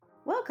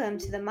Welcome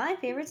to the My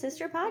Favorite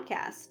Sister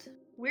podcast.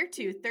 We're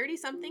two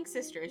 30-something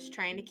sisters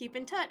trying to keep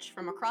in touch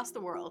from across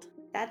the world.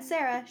 That's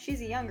Sarah, she's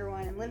the younger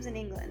one and lives in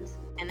England.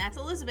 And that's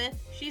Elizabeth,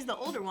 she's the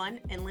older one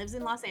and lives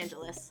in Los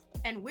Angeles.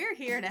 And we're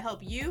here to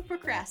help you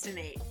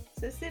procrastinate.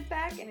 So sit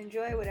back and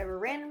enjoy whatever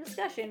random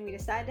discussion we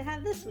decide to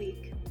have this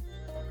week.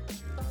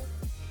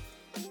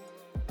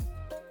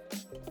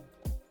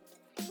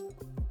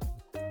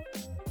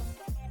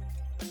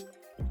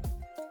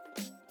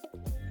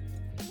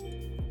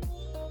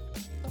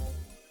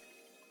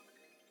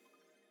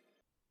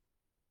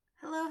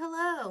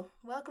 Hello.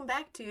 Welcome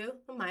back to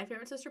the My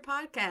Favorite Sister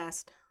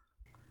podcast.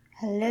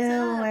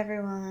 Hello,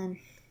 everyone.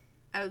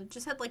 I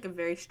just had like a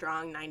very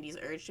strong 90s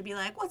urge to be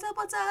like, what's up?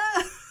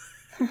 I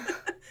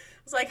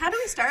was like, how do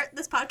we start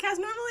this podcast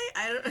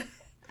normally?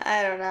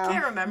 I don't know.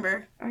 Can't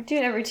remember. I do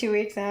it every 2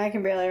 weeks now. I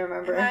can barely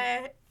remember.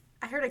 I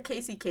heard a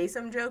Casey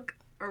Kasem joke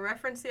or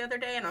reference the other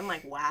day, and I'm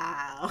like,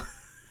 wow.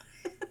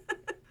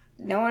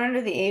 No one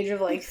under the age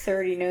of like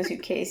 30 knows who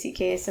Casey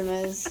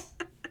Kasem is.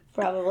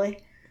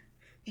 Probably.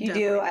 If you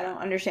do, I don't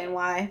understand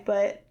why,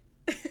 but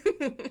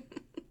okay.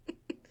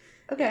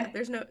 Yeah,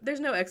 there's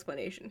no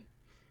explanation.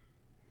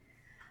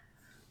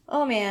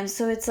 Oh man,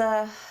 so it's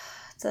a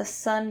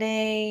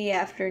Sunday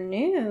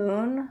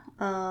afternoon,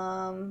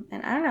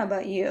 and I don't know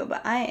about you,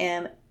 but I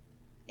am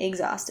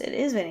exhausted. It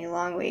has been a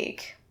long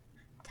week.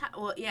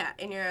 Well, yeah,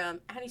 and you're,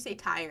 how do you say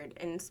tired?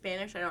 In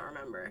Spanish, I don't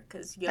remember,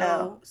 because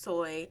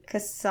soy...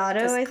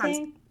 Casado, I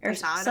think? Or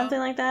cansado? Something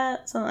like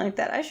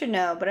that. I should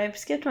know, but I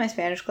skipped my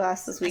Spanish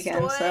class this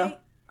weekend, so...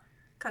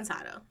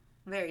 Cansado.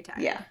 Very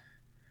tired. Yeah.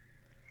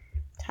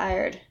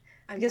 Tired.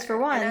 Because tired. For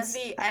once...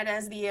 And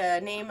as the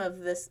name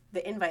of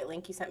the invite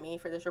link you sent me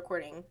for this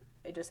recording,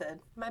 it just said,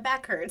 my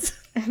back hurts.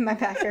 My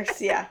back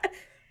hurts, yeah.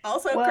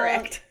 Also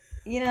correct.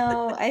 You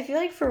know, I feel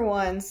like for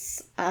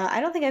once, I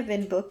don't think I've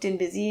been booked and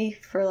busy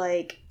for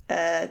like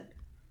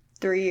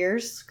 3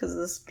 years because of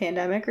this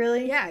pandemic,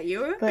 really. Yeah,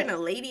 you've been a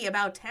lady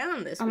about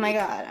town this week. Oh my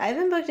god, I've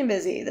been booked and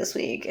busy this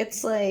week.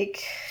 It's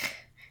like,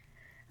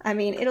 I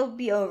mean, it'll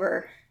be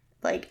over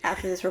like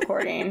after this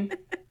recording,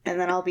 and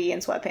then I'll be in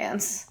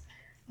sweatpants,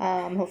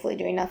 hopefully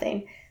doing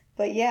nothing.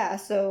 But yeah,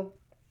 so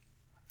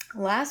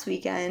last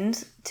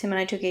weekend, Tim and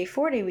I took a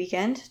 4-day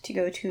weekend to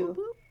go to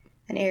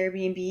an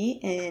Airbnb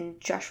in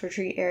Joshua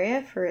Tree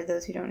area. For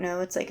those who don't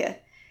know, it's like a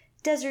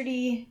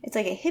it's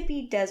like a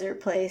hippie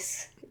desert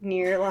place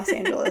near Los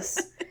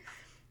Angeles.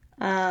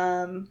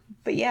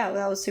 But yeah,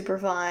 that was super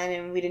fun,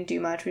 and we didn't do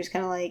much. We just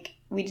kind of like,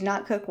 we did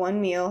not cook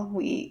one meal.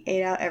 We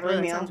ate out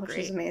every meal, which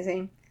was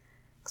amazing.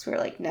 Because we were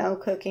like, no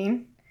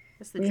cooking.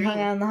 That's the dream. We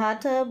hung out in the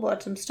hot tub,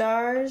 watched some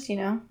stars, you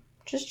know,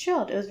 just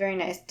chilled. It was very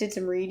nice. Did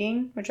some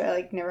reading, which I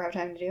like never have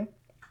time to do.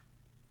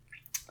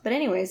 But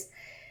anyways,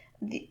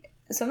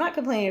 so I'm not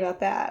complaining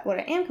about that. What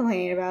I am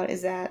complaining about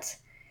is that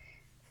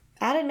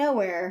out of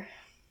nowhere,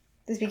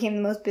 this became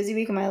the most busy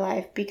week of my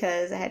life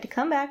because I had to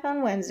come back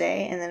on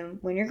Wednesday, and then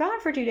when you're gone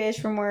for 2 days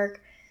from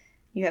work,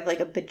 you have like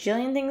a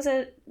bajillion things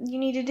that you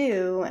need to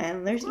do,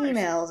 and there's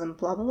emails and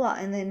blah, blah, blah.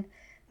 And then,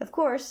 of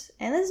course,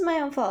 and this is my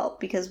own fault,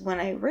 because when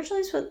I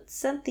originally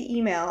sent the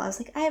email, I was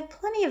like, I have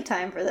plenty of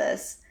time for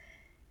this.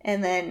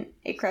 And then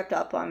it crept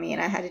up on me, and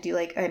I had to do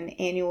like an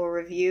annual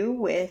review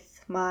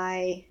with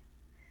my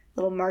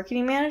little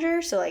marketing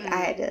manager. So like I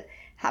had to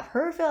have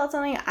her fill out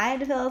something, I had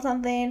to fill out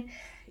something,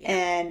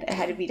 and it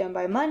had to be done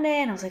by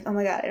Monday, and I was like, oh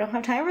my god, I don't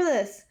have time for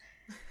this.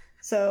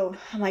 So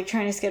I'm like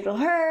trying to schedule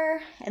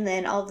her, and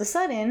then all of a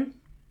sudden,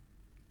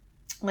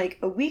 like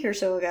a week or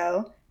so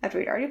ago, after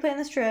we'd already planned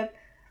this trip,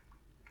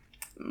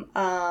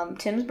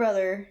 Tim's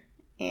brother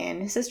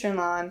and his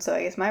sister-in-law, and so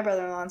I guess my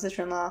brother-in-law and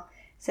sister-in-law,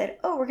 said,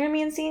 oh, we're gonna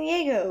be in San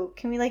Diego.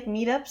 Can we like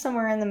meet up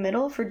somewhere in the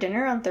middle for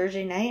dinner on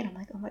Thursday night? And I'm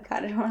like, oh my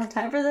god, I don't have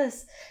time for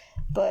this.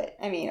 But,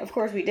 I mean, of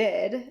course we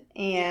did,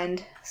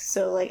 and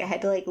so, like, I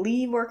had to, like,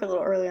 leave work a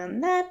little early on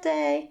that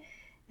day,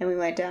 and we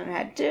went down and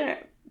had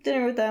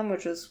dinner with them,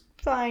 which was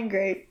fine,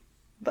 great,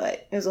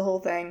 but it was a whole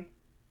thing.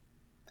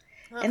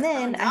 Ugh, and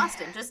then... I'm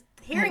exhausted, just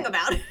hearing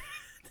about it.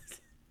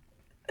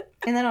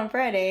 And then on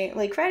Friday,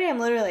 I'm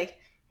literally, like,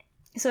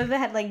 so if I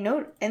had, like,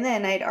 and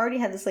then I'd already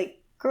had this, like,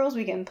 girls'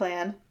 weekend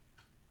planned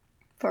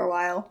for a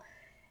while,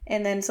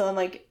 and then so I'm,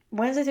 like,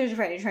 Wednesday, Thursday,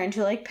 Friday, trying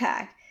to, like,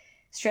 pack,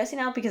 stressing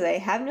out because I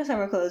have no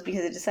summer clothes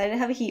because I decided to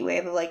have a heat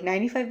wave of like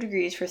 95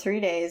 degrees for 3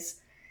 days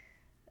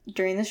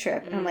during this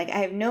trip. And I'm like, I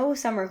have no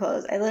summer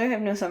clothes. I literally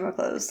have no summer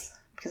clothes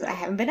because I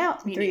haven't been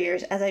out in 3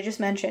 years, as I just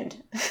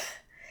mentioned.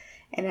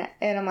 and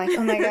I'm like,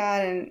 oh my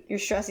god, and you're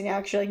stressing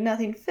out because you're like,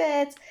 nothing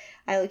fits.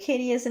 I look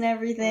hideous and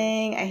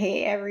everything. I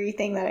hate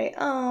everything that I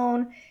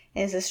own.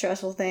 And it's a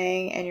stressful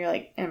thing. And you're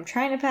like, and I'm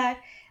trying to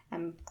pack.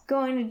 I'm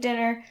going to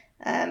dinner.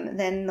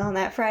 Then on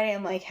that Friday,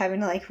 I'm like having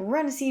to like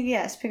run to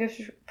CVS, pick up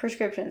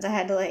prescriptions. I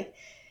had to like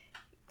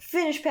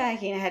finish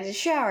packing. I had to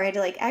shower. I had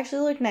to like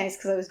actually look nice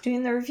because I was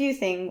doing the review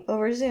thing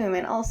over Zoom,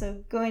 and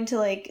also going to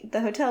like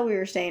the hotel we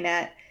were staying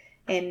at,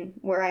 and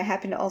where I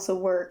happened to also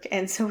work.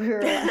 And so we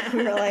were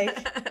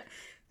like,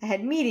 I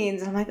had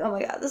meetings, and I'm like, oh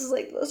my god, this is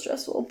like the most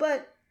stressful.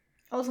 But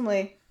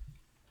ultimately,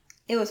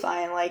 it was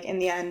fine. Like in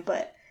the end,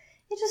 but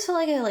It just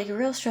felt like a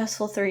real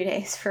stressful 3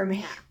 days for me.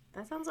 Yeah,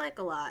 that sounds like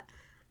a lot.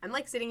 I'm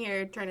like sitting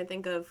here trying to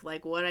think of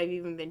like what I've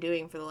even been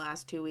doing for the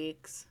last 2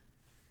 weeks.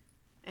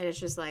 And it's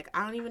just like,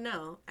 I don't even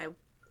know. I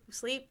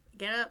sleep,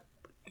 get up,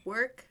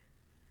 work.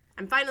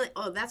 I'm finally,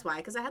 that's why,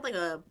 because I had like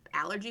a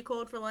allergy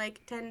cold for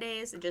like 10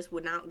 days. It just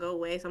would not go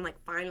away. So I'm like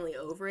finally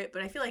over it.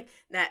 But I feel like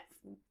that,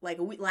 like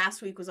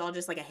last week was all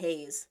just like a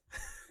haze.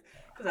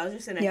 Because I was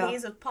just in a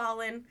haze of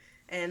pollen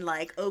and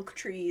like oak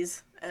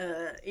trees,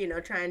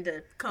 trying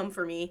to come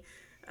for me.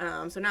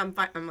 So now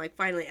I'm like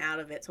finally out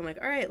of it. So I'm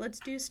like, all right, let's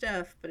do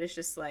stuff. But it's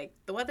just like,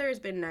 the weather has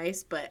been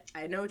nice, but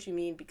I know what you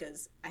mean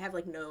because I have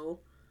like no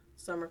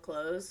summer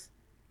clothes.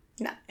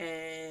 No.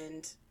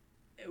 And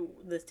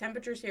the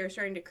temperatures here are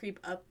starting to creep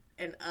up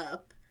and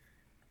up,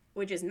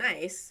 which is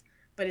nice.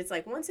 But it's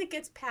like once it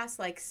gets past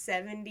like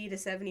 70 to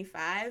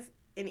 75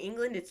 in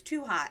England, it's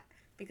too hot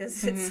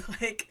because it's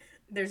like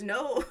there's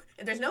no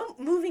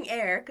moving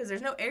air because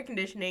there's no air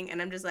conditioning.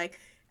 And I'm just like,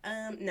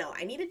 no,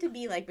 I need it to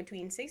be like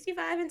between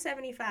 65 and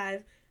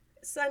 75,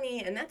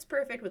 sunny, and that's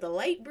perfect with a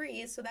light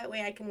breeze. So that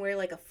way I can wear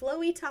like a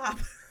flowy top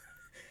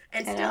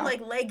and still like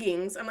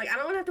leggings. I'm like, I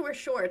don't want to have to wear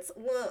shorts.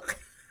 Look.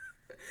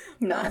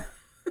 No.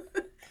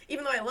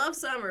 Even though I love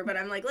summer, but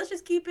I'm like, let's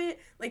just keep it.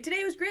 Like,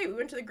 today was great. We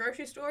went to the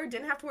grocery store,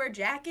 didn't have to wear a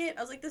jacket.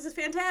 I was like, this is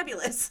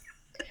fantabulous.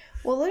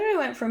 Well, literally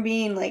went from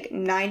being like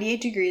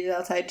 98 degrees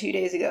outside 2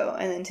 days ago,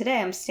 and then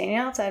today I'm standing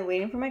outside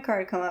waiting for my car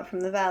to come up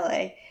from the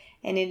valet,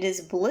 and it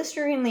is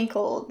blisteringly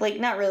cold. Like,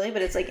 not really,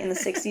 but it's like in the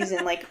 60s,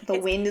 and like the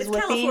wind is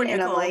whipping, California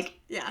and I'm cold. Like,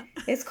 yeah,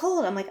 it's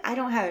cold. I'm like, I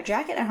don't have a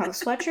jacket, I don't have a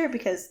sweatshirt,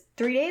 because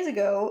 3 days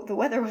ago, the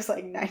weather was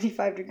like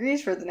 95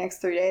 degrees for the next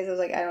 3 days. I was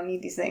like, I don't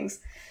need these things.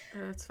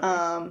 That's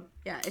funny.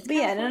 It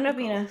ended up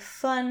being a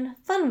fun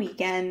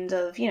weekend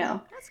of,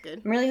 That's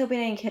good. I'm really hoping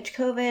I didn't catch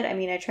COVID. I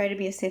mean, I try to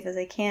be as safe as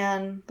I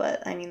can,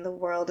 but I mean, the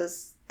world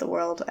is the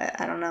world.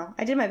 I don't know.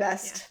 I did my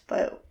best,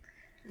 but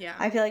yeah,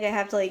 I feel like I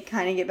have to like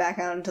kind of get back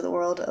out into the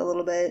world a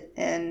little bit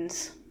and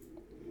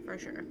for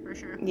sure.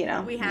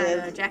 We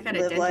had Jack had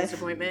a dentist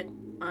appointment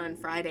on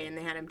Friday, and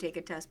they had him take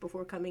a test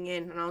before coming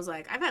in, and I was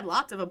like, I've had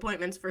lots of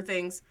appointments for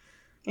things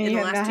in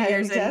the last 2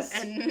 years,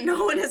 and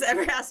no one has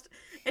ever asked.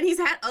 And he's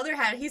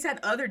had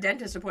other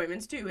dentist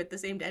appointments too at the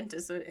same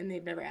dentist, and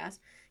they've never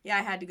asked. Yeah,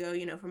 I had to go,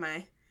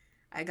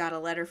 I got a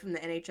letter from the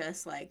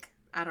NHS like,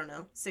 I don't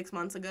know, 6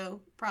 months ago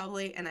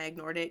probably, and I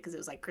ignored it because it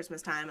was like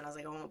Christmas time, and I was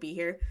like, I won't be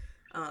here,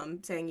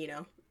 saying,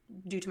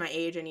 due to my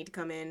age, I need to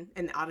come in,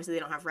 and obviously they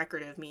don't have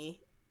record of me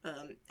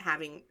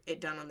having it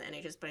done on the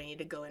NHS, but I need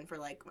to go in for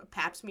like a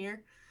pap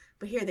smear.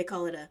 But here they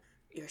call it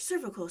your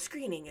cervical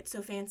screening. It's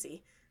so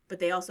fancy. But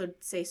they also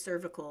say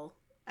cervical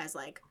as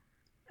like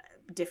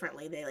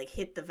differently. They like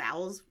hit the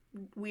vowels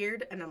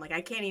weird, and I'm like, I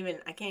can't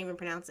even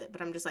pronounce it.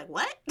 But I'm just like,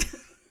 what?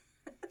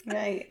 What do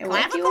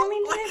you want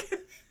me to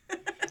do?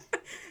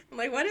 I'm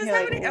like, what is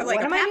happening? I'm like,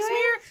 a pap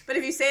smear? But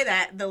if you say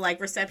that, the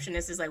like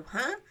receptionist is like,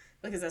 huh?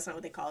 Because that's not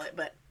what they call it.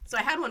 But so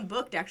I had one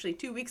booked actually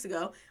 2 weeks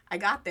ago. I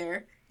got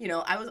there,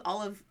 I was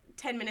all of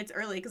 10 minutes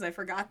early because I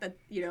forgot that,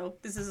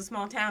 this is a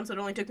small town, so it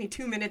only took me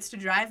 2 minutes to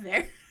drive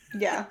there.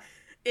 Yeah.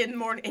 in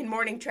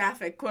morning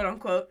traffic, quote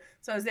unquote.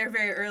 So I was there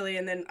very early,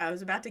 and then I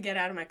was about to get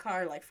out of my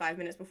car like 5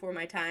 minutes before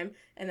my time,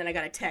 and then I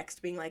got a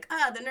text being like,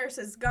 the nurse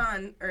is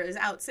gone or is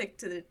out sick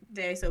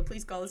today, so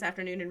please call this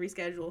afternoon and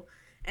reschedule.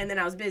 And then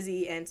I was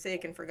busy and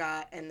sick and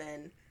forgot, and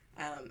then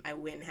I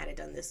went and had it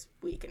done this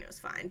week, and it was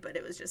fine. But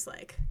it was just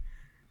like,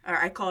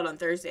 I called on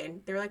Thursday,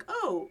 and they were like,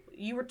 oh,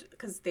 you were,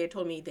 because they had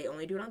told me they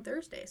only do it on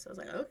Thursday. So I was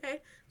like,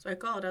 okay. So I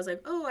called. I was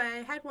like, oh,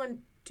 I had one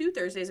 2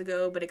 Thursdays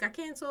ago, but it got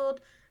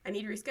canceled. I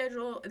need to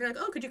reschedule. And they're like,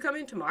 oh, could you come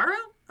in tomorrow?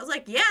 I was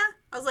like, yeah.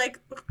 I was like,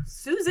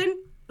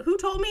 Susan, who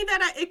told me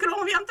that it could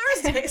only be on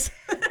Thursdays?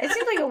 It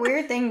seems like a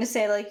weird thing to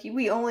say, like,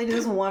 we only do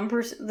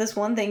this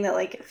one thing that,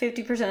 like,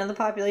 50% of the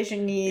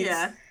population needs.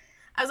 Yeah.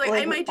 I was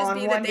like, it might just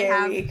be that they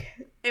have,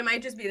 it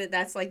might just be that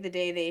that's, like, the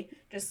day they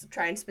just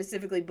try and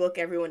specifically book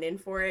everyone in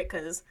for it,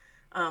 because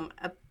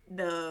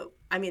the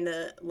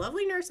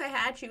lovely nurse I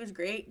had, she was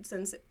great,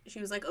 since she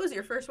was like, oh, is it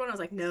your first one? I was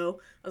like, no.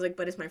 I was like,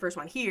 but it's my first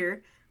one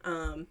here,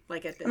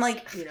 like at this,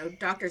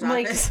 doctor's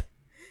office.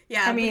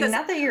 Yeah, I mean,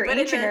 not that you're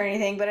ancient or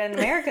anything, but in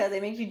America, they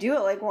make you do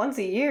it, like, once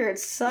a year. It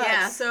sucks.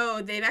 Yeah,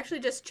 so they've actually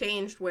just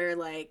changed where,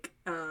 like,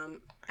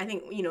 I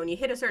think, when you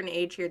hit a certain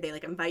age here, they,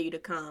 like, invite you to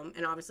come,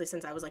 and obviously,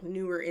 since I was, like,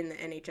 newer in the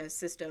NHS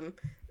system,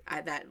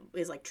 that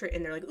is, like,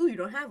 and they're like, ooh, you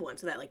don't have one,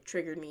 so that, like,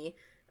 triggered me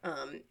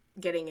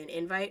getting an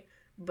invite.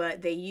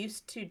 But they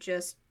used to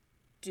just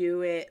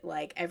do it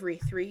like every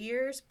 3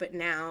 years, but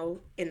now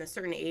in the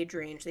certain age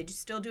range, they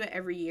just still do it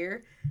every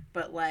year.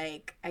 But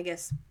like, I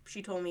guess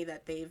she told me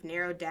that they've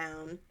narrowed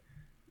down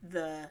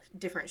the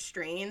different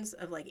strains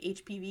of like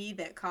HPV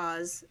that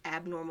cause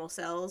abnormal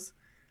cells.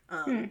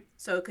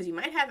 So, because you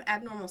might have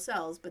abnormal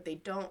cells, but they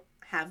don't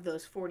have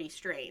those 40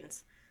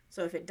 strains.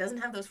 So if it doesn't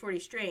have those 40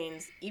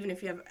 strains, even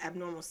if you have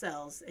abnormal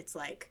cells, it's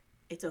like,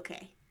 it's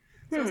okay.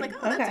 So I was like,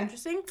 oh, that's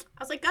interesting.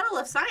 I was like, gotta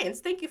love science.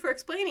 Thank you for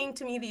explaining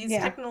to me these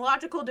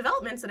technological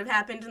developments that have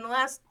happened in the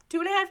last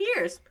 2.5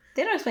 years.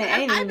 They don't explain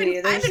anything to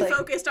me. I've been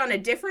focused on a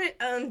different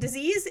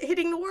disease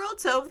hitting the world,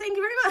 so thank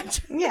you very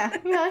much. Yeah.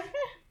 I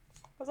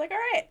was like, all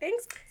right,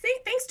 thanks.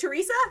 Thanks,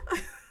 Teresa.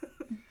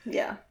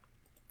 Yeah.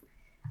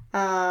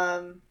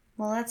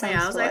 Well, that sounds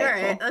I was like, all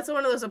right, that's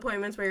one of those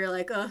appointments where you're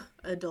like,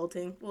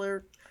 adulting.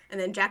 And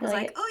then Jack was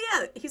like, oh,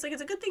 yeah. He's like,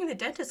 it's a good thing the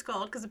dentist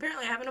called, because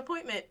apparently I have an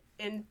appointment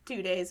in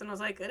 2 days. And I was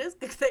like, it is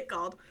good they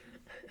called.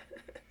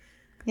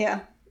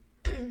 Yeah.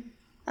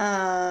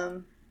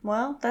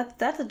 Well,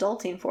 that's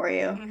adulting for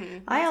you. Mm-hmm.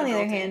 I, on the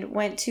other hand,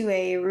 went to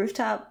a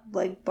rooftop,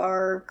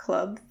 bar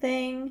club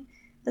thing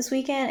this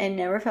weekend and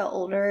never felt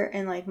older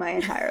in, my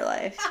entire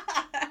life.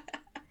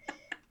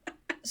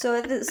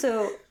 So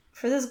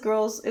for this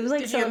girls, it was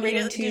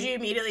celebrating Did you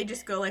immediately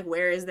just go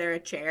where is there a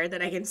chair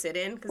that I can sit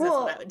in? Because that's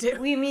what I would do.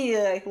 We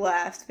immediately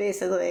left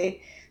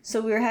basically.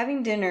 So we were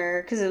having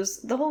dinner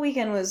because the whole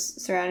weekend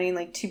was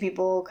surrounding 2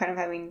 people kind of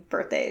having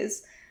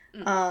birthdays.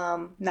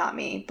 Not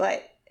me,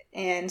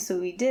 and so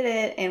we did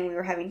it and we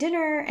were having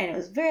dinner and it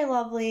was very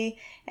lovely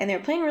and they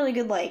were playing really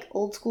good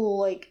old school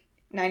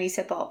 90s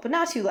hip hop, but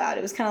not too loud.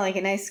 It was kind of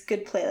a nice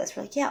good playlist.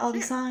 We're yeah, all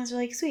these songs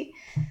are sweet.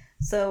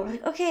 So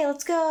we're okay,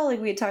 let's go.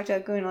 We had talked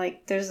about going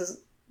there's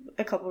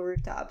a couple of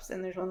rooftops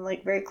and there's one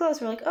very close.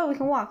 We're oh, we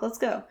can walk, let's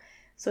go.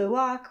 So we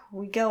walk,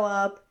 we go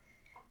up,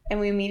 and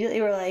we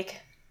immediately were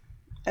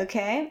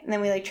okay. And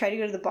then we tried to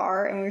go to the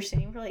bar and we were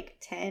sitting for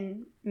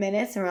 10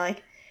 minutes and we're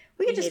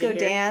we could just go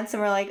dance.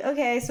 And we're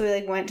okay. So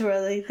we went to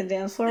where the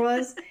dance floor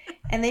was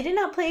and they did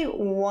not play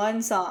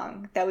one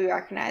song that we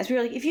recognized. We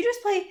were if you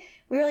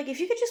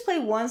could just play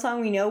one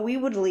song we know, we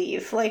would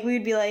leave. We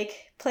would be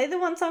play the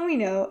one song we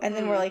know, and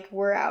then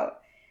we're out.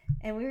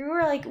 And we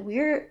were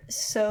we're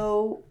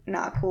so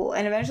not cool.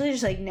 And eventually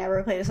just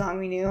never played a song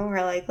we knew.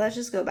 We're let's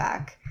just go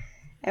back.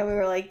 And we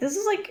were this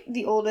is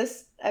the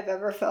oldest I've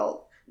ever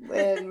felt.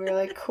 And we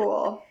were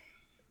cool.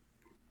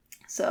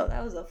 So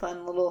that was a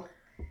fun little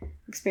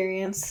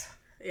experience.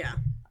 Yeah.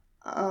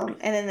 And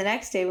then the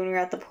next day when we were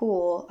at the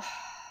pool,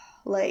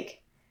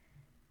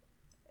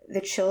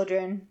 the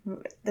children,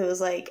 it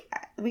was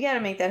we got to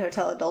make that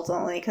hotel adults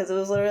only, because it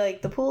was literally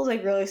the pool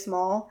is really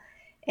small,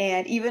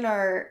 and even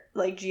our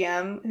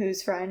GM,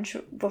 who's French,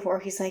 before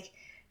he's I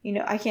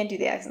can't do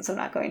the accent, so I'm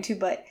not going to,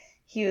 but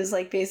he was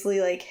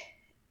basically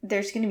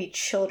there's going to be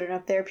children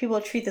up there. People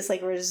treat this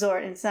like a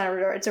resort, and it's not a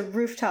resort, it's a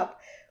rooftop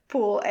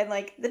pool, and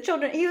the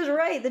children, he was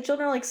right, the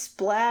children are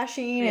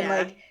splashing,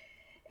 and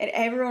and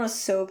everyone was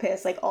so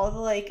pissed. All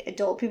the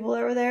adult people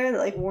that were there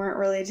that weren't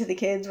related to the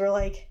kids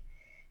were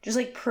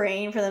just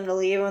praying for them to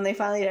leave. And when they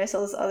finally did, I saw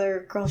this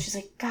other girl, she's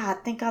God,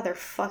 thank God they're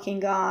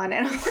fucking gone.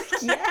 And I'm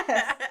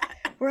yes.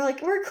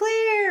 We're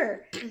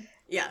clear.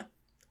 Yeah.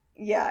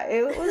 Yeah,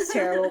 it was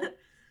terrible.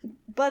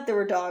 But there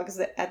were dogs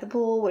at the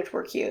pool, which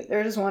were cute. There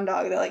was just one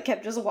dog that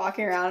kept just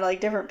walking around to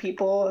different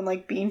people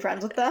and being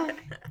friends with them.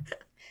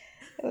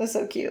 It was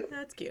so cute.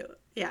 That's cute.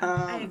 Yeah,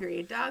 I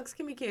agree. Dogs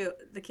can be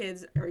cute. The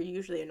kids are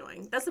usually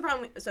annoying. That's the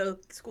problem. So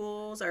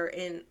schools are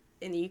in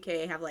the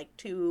UK have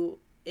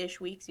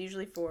 2-ish weeks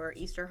usually for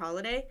Easter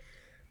holiday.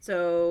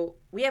 So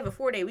we have a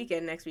 4-day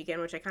weekend next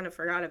weekend, which I kind of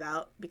forgot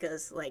about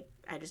because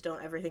I just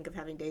don't ever think of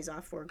having days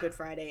off for Good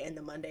Friday and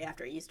the Monday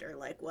after Easter.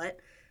 What?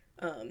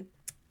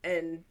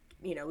 And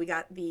we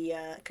got the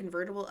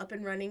convertible up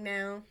and running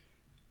now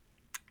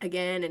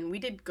again, and we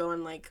did go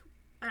on I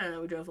don't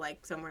know, we drove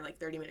somewhere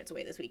 30 minutes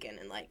away this weekend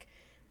and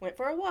went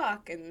for a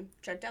walk and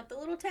checked out the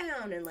little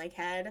town and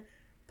had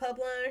pub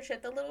lunch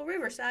at the little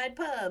Riverside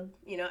pub,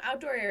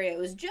 outdoor area. It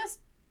was just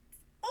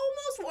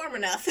almost warm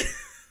enough.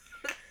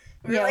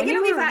 We were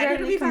it'll be fine.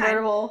 It'll be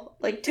convertible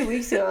fine. 2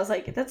 weeks ago. I was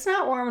that's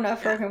not warm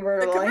enough for a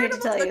convertible. I hate to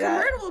tell you that. The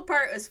convertible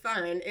part is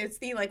fine. It's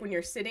the when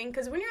you're sitting,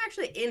 because when you're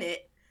actually in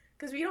it,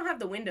 because we don't have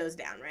the windows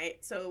down,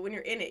 right? So when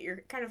you're in it,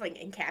 you're kind of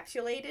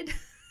encapsulated.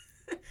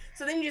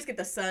 So then you just get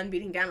the sun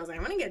beating down. I was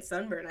I'm gonna get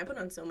sunburned. I put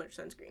on so much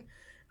sunscreen.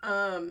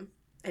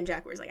 And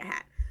Jack wears a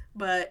hat.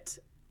 But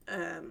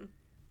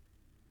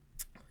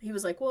he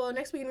was well,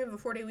 next weekend we have a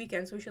 4-day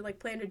weekend, so we should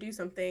plan to do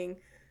something.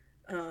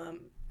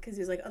 Because he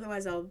was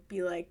otherwise I'll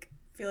be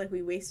feel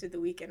we wasted the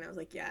weekend. I was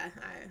yeah,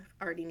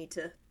 I already need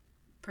to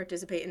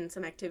participate in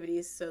some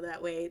activities so that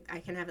way I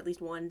can have at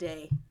least one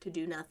day to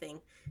do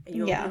nothing. And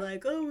you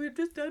won't be oh, we've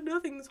just done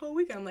nothing this whole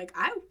weekend. I'm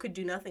I could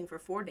do nothing for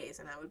 4 days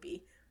and I would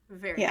be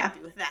very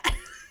happy with that.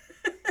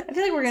 I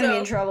feel we're going to be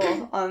in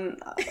trouble on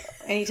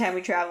anytime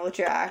we travel with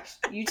Jack.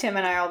 You, Tim,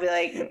 and I will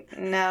be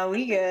no,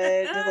 we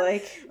good.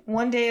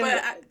 One day of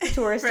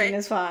touristing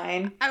is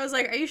fine. I was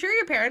are you sure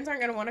your parents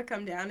aren't going to want to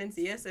come down and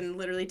see us? And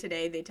literally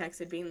today they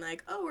texted being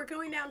oh, we're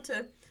going down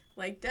to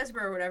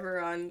Desborough or whatever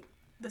on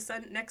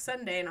the next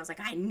Sunday. And I was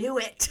I knew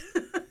it.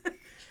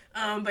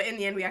 But in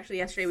the end,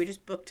 yesterday we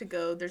just booked to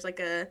go. There's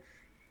a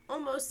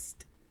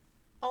almost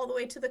all the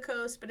way to the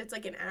coast, but it's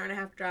an hour and a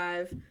half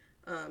drive.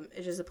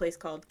 It's just a place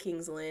called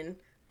King's Lynn,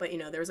 but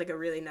there was a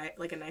really nice,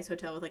 a nice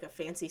hotel with a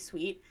fancy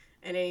suite,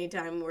 and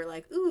anytime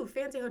we're ooh,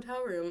 fancy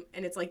hotel room,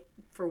 and it's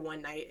for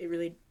one night, it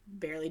really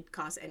barely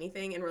costs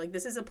anything, and we're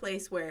this is a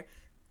place where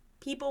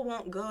people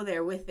won't go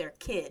there with their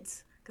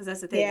kids, because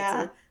that's the thing.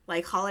 Yeah.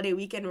 It's a holiday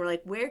weekend, we're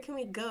where can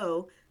we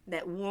go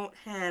that won't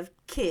have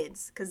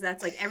kids, because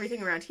that's like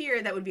everything around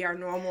here that would be our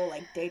normal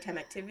like daytime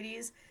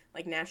activities,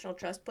 like National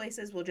Trust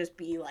places will just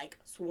be like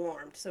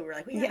swarmed. So we're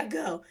like, we gotta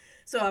go.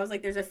 So I was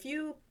like, there's a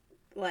few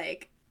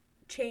like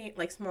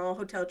small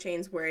hotel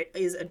chains where it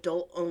is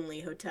adult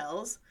only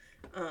hotels,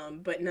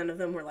 but none of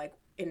them were like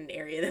in an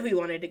area that we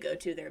wanted to go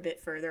to. They're a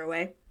bit further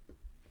away.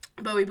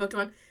 But we booked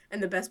one,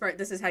 and the best part,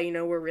 this is how you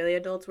know we're really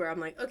adults, where I'm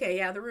like, okay,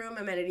 yeah, the room,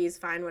 amenities,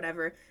 fine,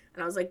 whatever.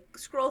 And I was like,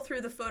 scroll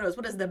through the photos.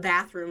 What does the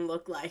bathroom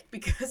look like?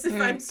 Because if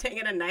I'm staying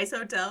in a nice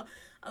hotel,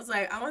 I was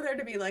like, I want there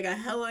to be like a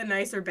hella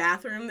nicer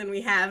bathroom than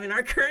we have in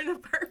our current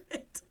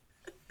apartment.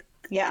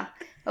 Yeah.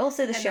 I will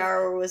say the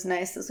shower was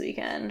nice this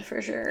weekend,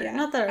 for sure. Yeah.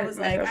 Not that I was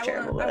like,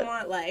 I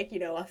want like, you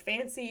know, a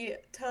fancy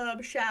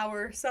tub,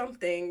 shower,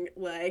 something.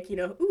 Like, you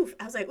know,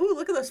 I was like,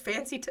 look at those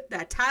fancy,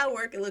 that tile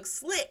work. It looks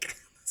slick.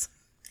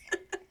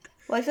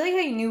 Well, I feel like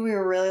I knew we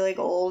were really, like,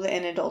 old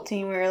and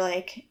adulting. We were,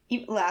 like,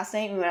 last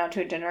night we went out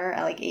to a dinner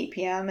at, like, 8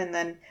 p.m. And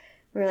then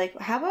we were like,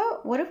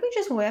 what if we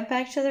just went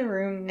back to the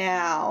room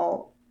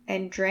now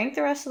and drank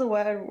the rest of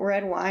the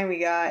red wine we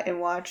got and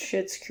watched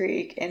Schitt's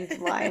Creek and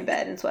lie in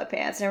bed in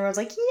sweatpants? And everyone's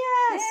like,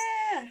 yes!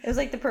 Yeah! It was,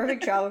 like, the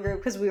perfect travel group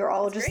because we were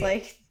all just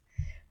great.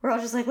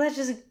 Let's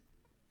just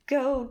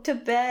go to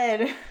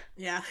bed.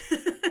 Yeah.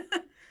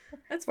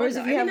 That's fun. Whereas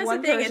if you have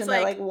one person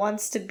that, like,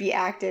 wants to be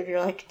active,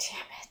 you're like,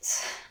 damn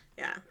it.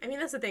 Yeah, I mean,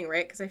 that's the thing,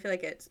 right? Because I feel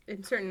like it's,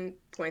 in certain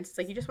points, it's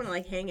like you just want to,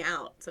 like, hang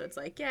out. So it's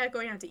like, yeah,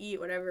 going out to eat,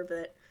 whatever,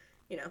 but,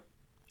 you know,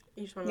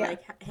 you just want to,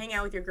 like, hang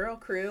out with your girl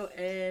crew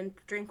and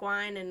drink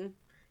wine and,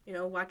 you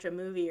know, watch a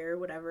movie or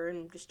whatever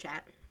and just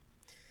chat.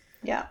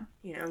 Yeah.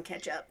 You know, and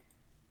catch up.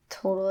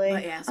 Totally.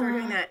 But, yeah, so we're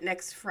doing that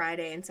next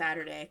Friday and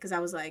Saturday. Because I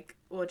was like,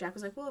 Jack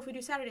was like, well, if we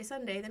do Saturday,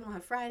 Sunday, then we'll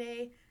have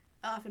Friday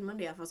off and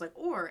Monday off. I was like,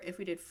 or if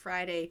we did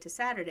Friday to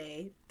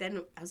Saturday,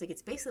 then I was like,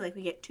 it's basically like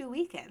we get 2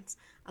 weekends.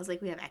 I was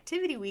like, we have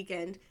activity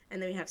weekend,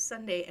 and then we have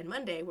Sunday and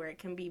Monday where it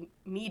can be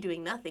me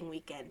doing nothing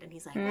weekend. And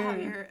he's like, wow,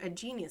 you're a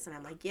genius. And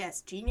I'm like,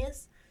 yes,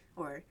 genius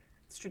or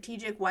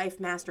strategic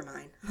wife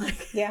mastermind.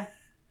 Like, yeah.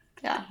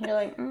 You're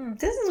like,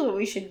 this is what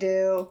we should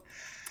do.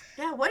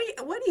 Yeah. What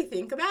do you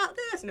think about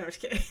this? No, I'm just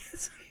kidding.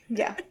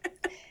 Yeah.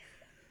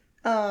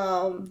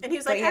 And he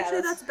was like,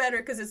 actually, that's better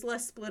because it's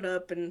less split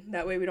up, and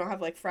that way we don't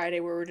have like Friday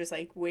where we're just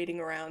like waiting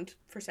around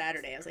for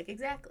Saturday. I was like,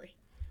 exactly.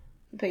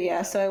 But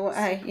yeah, so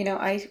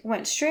I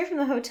went straight from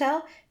the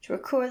hotel to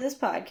record this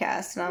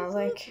podcast, and I was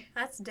like,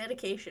 that's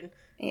dedication.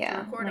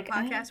 Yeah, to record a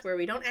podcast where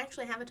we don't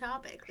actually have a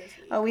topic this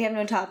week. Oh, we have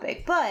no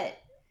topic, but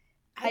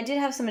I did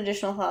have some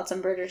additional thoughts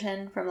on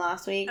Bridgerton from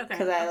last week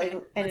because I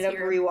ended up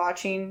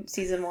rewatching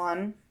season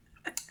 1.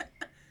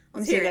 Let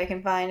me see if I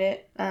can find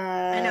it.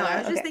 I know. I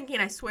was just thinking,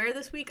 I swear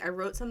this week I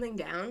wrote something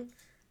down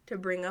to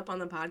bring up on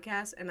the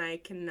podcast, and I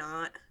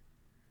cannot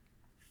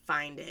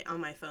find it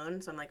on my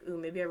phone. So I'm like,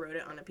 maybe I wrote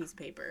it on a piece of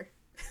paper.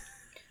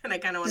 And I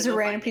kind of want to just a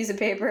random piece of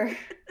paper.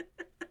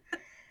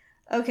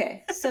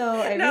 Okay, so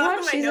I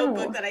rewatched my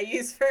notebook that I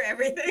use for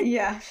everything.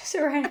 Yeah, just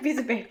a random piece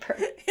of paper.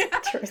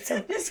 Yeah, just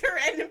a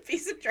random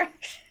piece of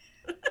trash.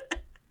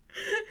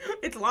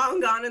 It's long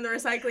gone in the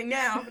recycling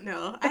now.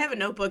 No, I have a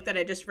notebook that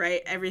I just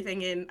write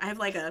everything in. I have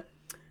like a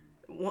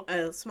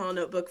small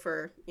notebook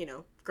for, you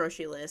know,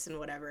 grocery lists and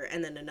whatever,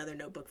 and then another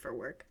notebook for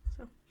work.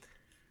 So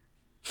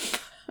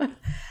I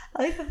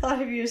like the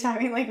thought of you just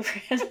having like a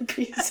random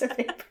piece of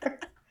paper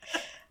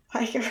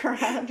like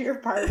around your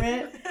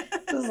apartment.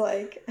 Just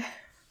like,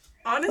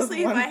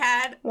 honestly, if I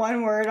had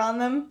one word on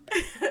them.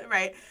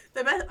 Right.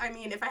 The best, I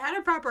mean, if I had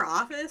a proper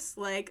office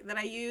like that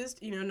I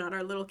used, you know, not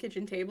our little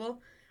kitchen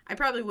table, I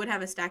probably would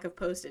have a stack of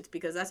Post-its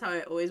because that's how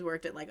I always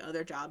worked at like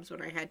other jobs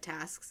when I had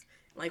tasks.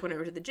 Like when I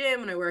worked at the gym,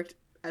 when I worked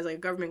as like a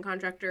government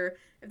contractor,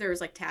 if there was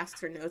like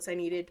tasks or notes I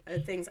needed,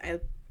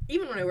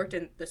 even when I worked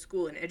in the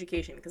school in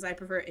education, because I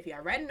prefer if I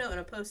write a note on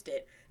a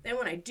Post-it, then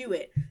when I do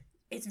it,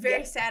 it's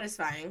very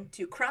satisfying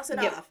to cross it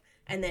off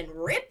and then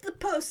rip the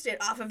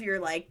Post-it off of your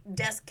like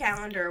desk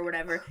calendar or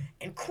whatever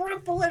and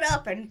crumple it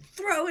up and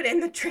throw it in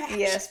the trash.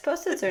 Yes,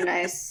 Post-its are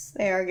nice.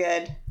 They are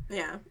good.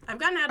 Yeah, I've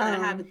gotten out of that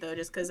habit though,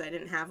 just because I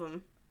didn't have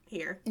them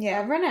here. Yeah,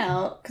 I've run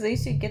out because I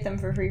used to get them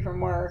for free from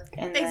work.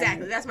 And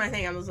exactly, that's my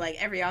thing. I was like,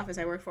 every office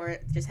I worked for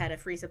just had a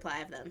free supply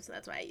of them, so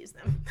that's why I used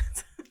them.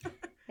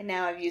 And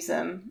now I've used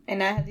them,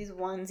 and I have these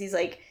onesies.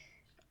 Like,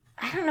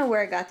 I don't know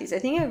where I got these. I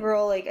think a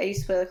girl like I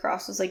used to play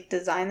lacrosse was like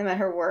designed them at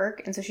her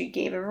work, and so she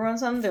gave everyone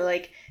some.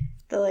 They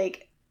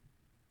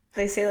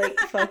say like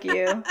fuck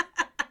you.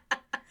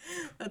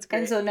 That's great.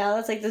 And so now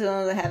that's like the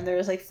one that I have. They're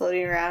just like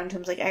floating around.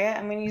 I'm like,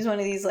 I'm gonna use one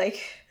of these like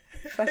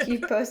fuck you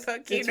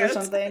Post-its or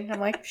something. I'm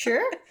like,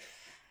 sure.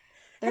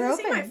 They're Have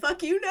open. You seen my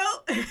fuck you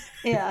note?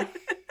 Yeah.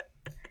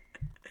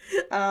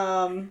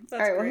 All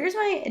right. Well, here's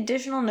my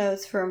additional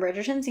notes from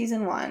Bridgerton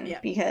season 1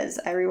 because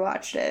I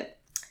rewatched it.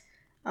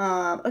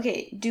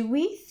 Okay. Do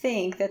we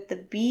think that the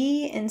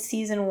bee in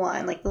season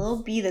 1, like the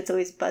little bee that's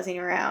always buzzing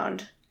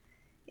around,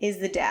 is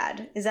the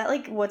dad? Is that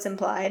like what's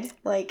implied?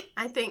 Like,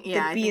 I think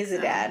the bee is the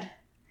dad.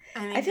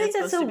 I feel like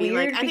that's so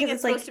weird. I think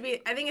it's supposed to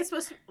be. I think it's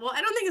supposed to. Well,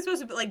 I don't think it's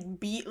supposed to be like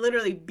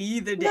literally be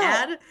the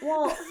dad. No.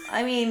 Well,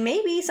 I mean,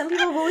 maybe some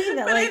people believe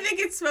that. But like, I think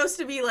it's supposed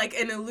to be like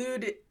an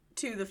allude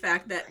to the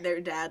fact that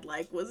their dad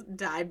like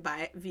died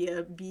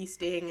via bee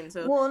sting, and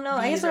so well, no,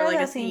 I guess are like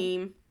a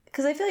theme.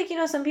 Because I feel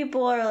like, some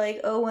people are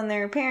like, oh, when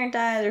their parent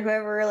dies or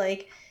whoever,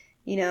 like,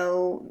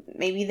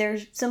 maybe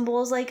there's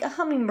symbols like a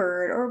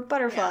hummingbird or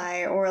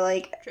butterfly or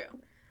like. True.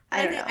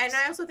 I don't know. And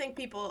I also think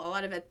people, a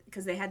lot of it,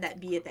 because they had that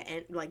bee at the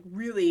end, like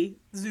really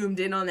zoomed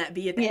in on that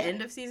bee at the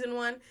end of season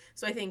 1.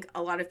 So I think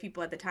a lot of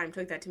people at the time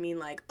took that to mean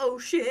like, oh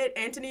shit,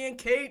 Anthony and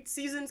Kate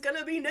season's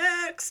gonna be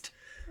next.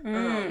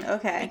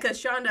 Okay.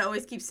 Because Shonda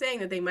always keeps saying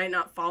that they might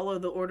not follow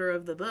the order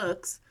of the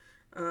books,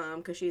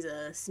 because she's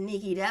a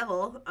sneaky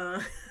devil.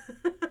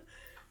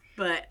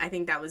 But I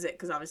think that was it,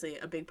 because obviously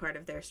a big part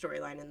of their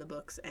storyline in the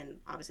books and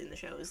obviously in the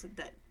show is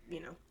that,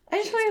 I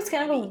just think it's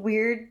kind of a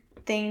weird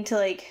thing to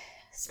like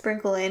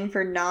sprinkle in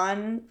for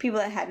people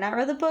that had not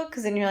read the book,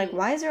 because then you're like,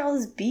 why is there all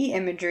this bee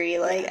imagery?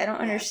 Like, I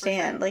don't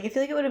understand. Sure. Like, I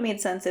feel like it would have made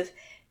sense if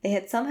they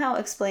had somehow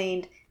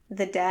explained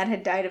the dad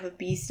had died of a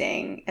bee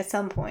sting at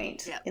some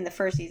point in the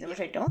first season, which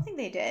I don't think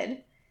they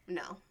did.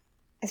 No.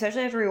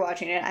 Especially after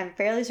rewatching it. I'm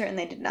fairly certain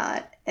they did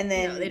not. And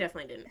then... No, they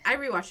definitely didn't. I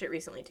rewatched it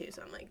recently, too,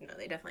 so I'm like, no,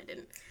 they definitely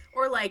didn't.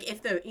 Or, like,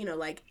 if the,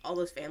 like, all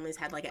those families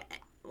had, like, a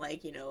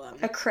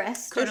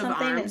crest coat or something.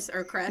 Coat of arms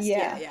or crest.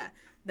 Yeah.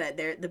 That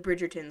the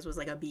Bridgertons was,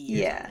 like, a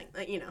bee or something.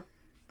 Like,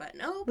 But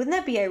no. Wouldn't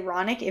that be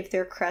ironic if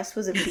their crest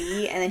was a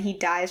bee and then he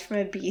dies from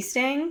a bee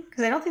sting?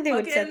 Because I don't think they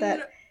would set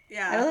that...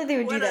 Yeah. I don't think they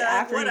would do that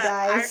after he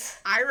dies.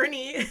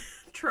 Irony.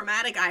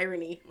 Traumatic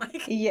irony.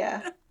 Like.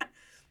 Yeah.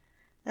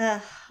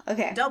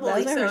 Okay.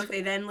 Doubly so if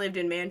they then lived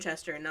in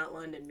Manchester and not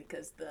London,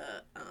 because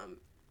the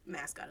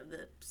mascot of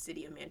the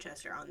city of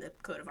Manchester on the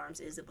coat of arms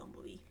is a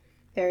bumblebee.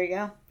 There you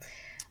go.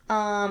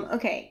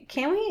 Okay.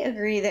 Can we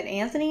agree that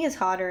Anthony is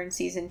hotter in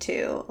season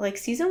 2? Like,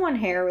 season 1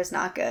 hair was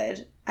not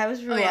good. I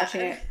was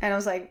rewatching it and I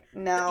was like,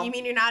 no. You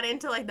mean you're not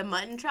into like the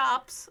mutton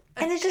chops?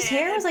 And it's just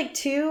hair was like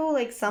too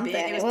like something.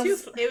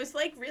 It was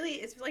like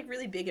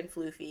really big and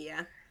floofy,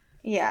 yeah.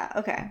 Yeah,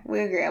 okay.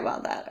 We agree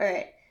about that. All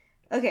right.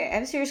 Okay, I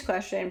have a serious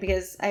question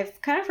because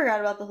I've kind of forgot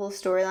about the whole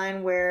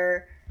storyline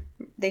where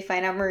they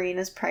find out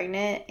Marina's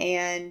pregnant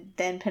and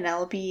then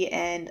Penelope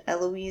and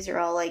Eloise are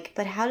all like,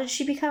 but how did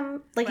she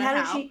become like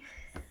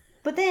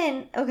But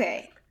then,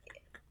 okay.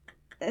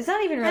 It's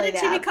not even really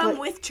that. How did she become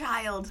with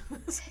child?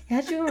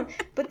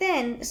 But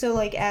then, so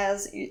like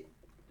as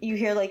you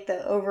hear like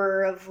the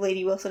over of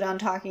Lady Whistledown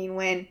talking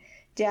when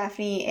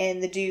Daphne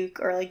and the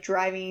Duke are like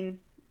driving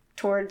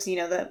towards,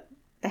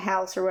 the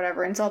house or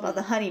whatever, and it's all about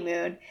the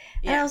honeymoon.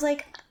 And I was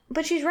like,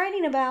 but she's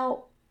writing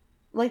about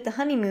like the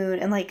honeymoon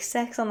and like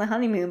sex on the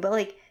honeymoon, but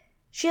like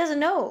she doesn't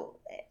know.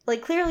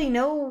 Like clearly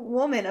no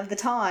woman of the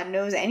ton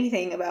knows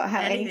anything about how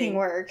anything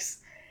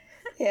works.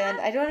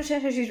 And I don't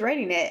understand how she's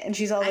writing it, and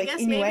she's all like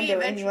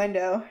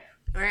innuendo.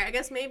 Or I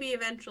guess maybe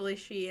eventually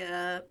she,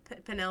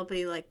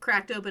 Penelope, like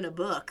cracked open a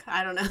book.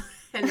 I don't know,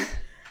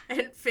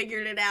 and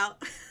figured it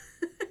out.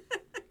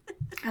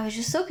 I was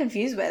just so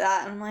confused by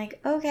that. I'm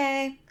like,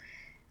 okay.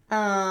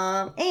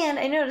 And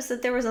I noticed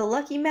that there was a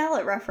Lucky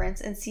Mallet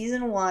reference in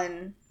season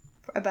 1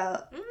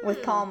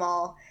 with Pall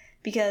Mall,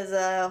 because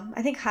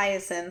I think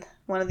Hyacinth,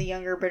 one of the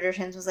younger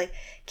Bridgertons, was like,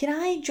 "Can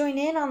I join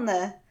in on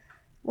the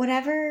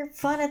whatever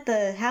fun at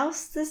the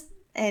house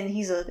and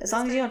he's like, as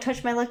long as you don't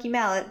touch my Lucky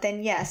Mallet,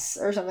 then yes,"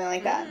 or something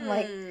like that. I'm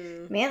like,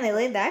 man, they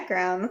laid that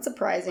ground. That's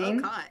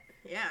surprising. Well caught.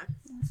 Yeah.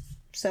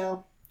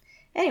 So,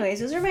 anyways,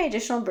 those are my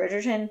additional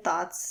Bridgerton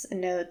thoughts and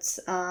notes.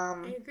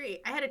 I agree.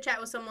 I had a chat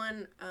with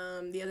someone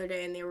the other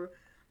day, and they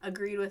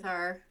agreed with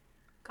our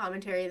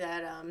commentary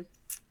that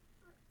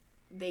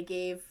they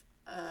gave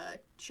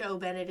Show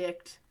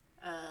Benedict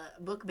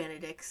Book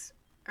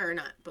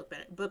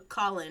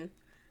Colin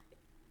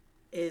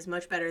is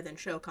much better than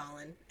Show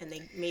Colin, and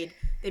they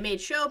made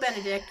Show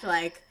Benedict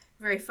like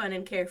very fun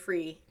and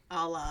carefree,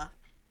 a la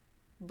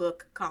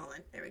Book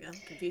Colin. There we go.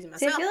 Confusing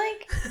myself. See, I feel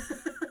like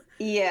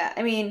yeah,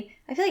 I mean,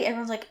 I feel like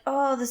everyone's like,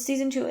 oh, the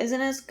season 2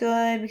 isn't as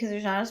good because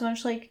there's not as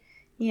much like,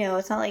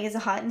 it's not like it's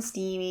hot and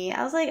steamy.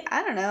 I was like,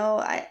 I don't know,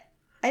 I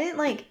didn't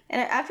like,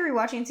 and after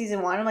rewatching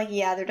season 1, I'm like,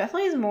 yeah, there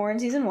definitely is more in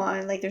season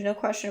 1. Like, there's no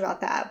question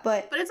about that.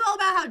 But it's all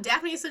about how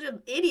Daphne is such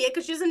an idiot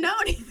because she doesn't know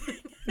anything.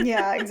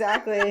 Yeah,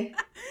 exactly.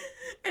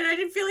 And I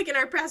did feel like in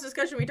our past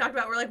discussion we talked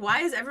about, we're like,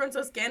 why is everyone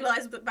so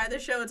scandalized by the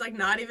show? It's like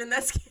not even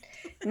that scandalous.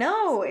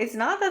 No, it's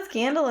not that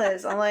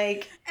scandalous. I'm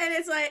like, and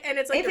it's like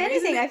if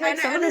anything, I feel like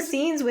some of the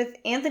scenes with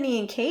Anthony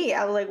and Kate,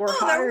 I was like, were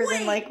hotter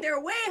than like they're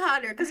way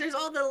hotter because there's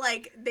all the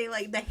like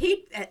the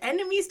hate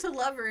enemies to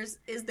lovers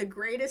is the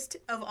greatest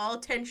of all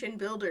tension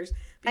builders.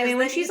 I mean,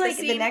 when she's like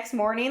the next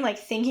morning, like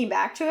thinking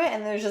back to it,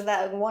 and there's just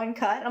that one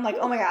cut, I'm like,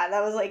 oh my god,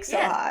 that was like so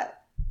hot.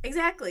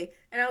 Exactly.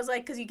 And I was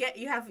like, because you get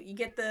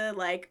the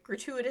like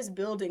gratuitous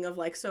building of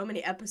like so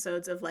many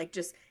episodes of like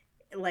just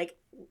like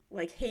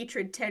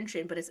hatred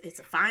tension, but it's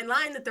a fine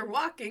line that they're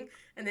walking,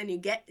 and then you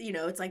get,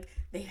 it's like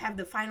they have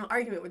the final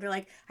argument where they're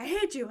like, I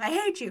hate you,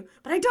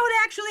 but I don't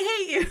actually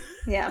hate you.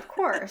 Yeah, of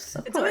course.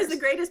 It's always the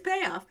greatest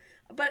payoff.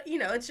 But,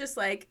 it's just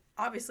like,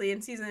 obviously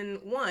in season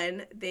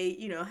 1, they,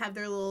 have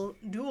their little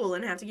duel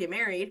and have to get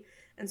married.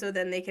 And so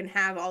then they can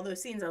have all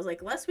those scenes. I was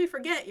like, lest we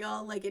forget,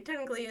 y'all, like, it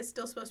technically is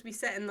still supposed to be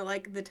set in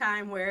the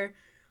time where,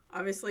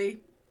 obviously,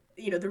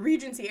 the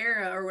Regency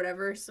era or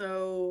whatever.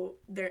 So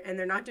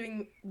they're not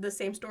doing the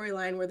same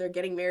storyline where they're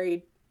getting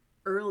married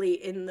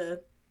early in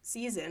the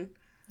season.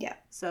 Yeah.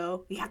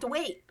 So you have to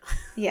wait.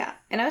 Yeah.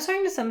 And I was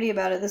talking to somebody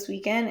about it this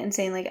weekend and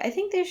saying, like, I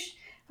think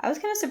I was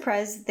kind of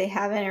surprised that they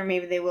haven't, or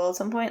maybe they will at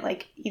some point,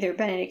 like, either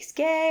Benedict's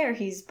gay or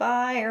he's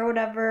bi or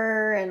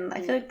whatever. And I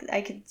feel like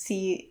I could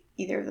see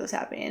either of those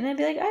happening. And I'd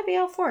be like, I'd be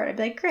all for it. I'd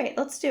be like, great,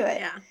 let's do it.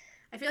 Yeah.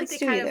 I feel like they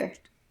kind of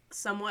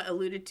somewhat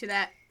alluded to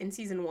that in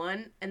season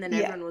 1. And then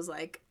everyone was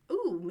like,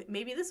 ooh,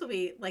 maybe this will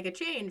be, like, a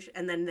change.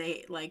 And then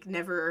they, like,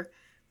 never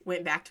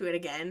went back to it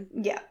again.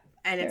 Yeah.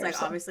 And it's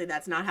like, obviously,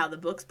 that's not how the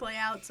books play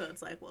out. So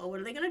it's like, well, what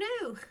are they going to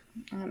do?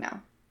 I don't know.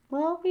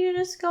 Well, you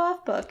just go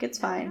off book. It's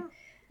fine.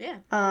 Yeah.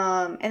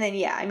 And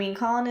then, I mean,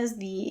 Colin is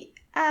the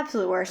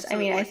absolute worst. I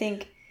mean, I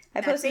think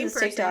I posted this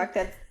TikTok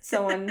that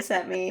someone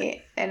sent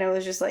me, and it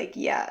was just like,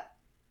 yeah.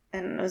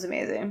 And it was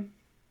amazing.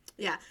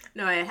 Yeah.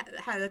 No, I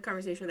had a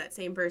conversation with that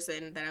same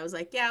person that I was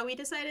like, yeah, we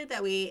decided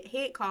that we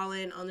hate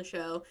Colin on the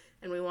show,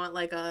 and we want,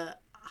 like, a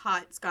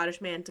hot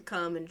Scottish man to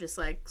come and just,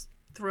 like,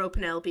 throw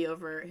Penelope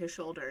over his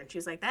shoulder. And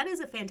she's like, that is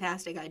a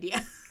fantastic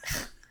idea.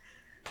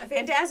 A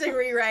fantastic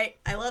rewrite.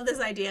 I love this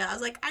idea. I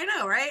was like, I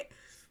know, right?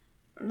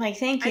 Like,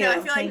 thank you. I know.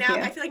 I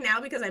feel like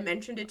now because I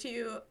mentioned it to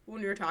you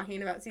when we were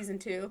talking about season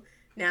 2,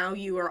 now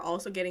you are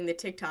also getting the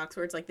TikToks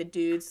where it's like the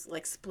dudes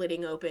like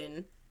splitting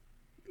open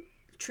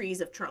trees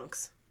of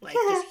trunks, like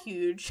just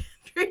huge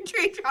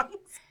tree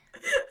trunks.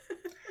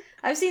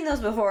 I've seen those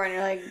before, and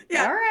you're like,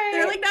 all right.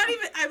 They're like not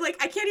even. I'm like,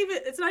 I can't even.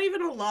 It's not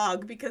even a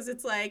log because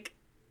it's like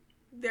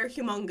they're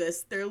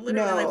humongous. They're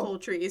literally like whole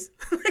trees.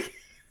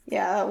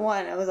 Yeah, that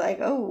one. I was like,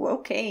 oh,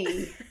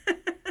 okay.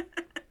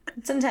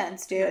 It's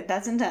intense, dude.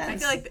 That's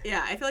intense. I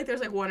feel like there's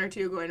like 1 or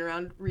 2 going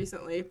around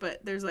recently, but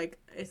there's like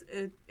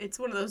it's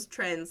one of those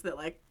trends that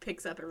like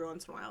picks up every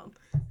once in a while,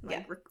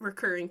 like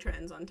recurring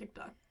trends on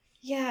TikTok.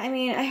 Yeah, I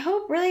mean,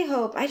 really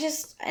hope. But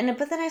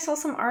then I saw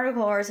some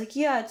article where it's like,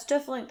 yeah, it's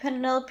definitely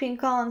Penelope and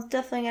Colin's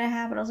definitely gonna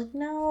happen. I was like,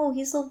 no,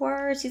 he's the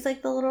worst. He's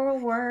like the literal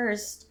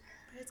worst.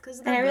 It's because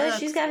and I realize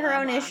she's got her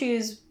own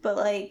issues, but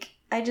like,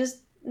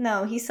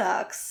 no, he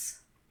sucks.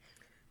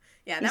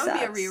 Yeah, that would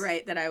be a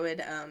rewrite that I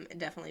would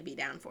definitely be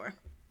down for.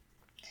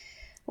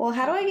 Well,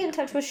 how do I get in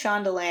touch with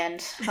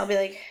Shondaland? I'll be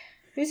like,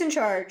 who's in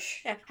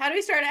charge? Yeah, how do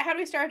we start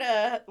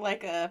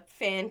a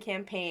fan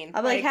campaign?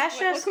 I'll be like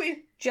hashtag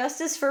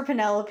justice for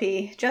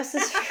Penelope.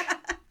 Justice for...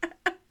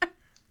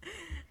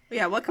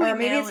 Yeah, what can we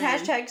maybe it's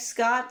hashtag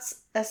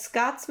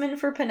Scotsman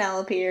for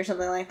Penelope or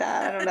something like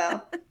that. I don't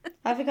know.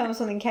 I have to come up with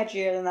something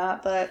catchier than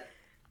that, but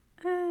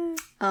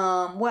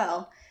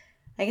well,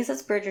 I guess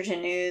that's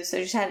Bridgerton news.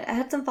 I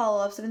had some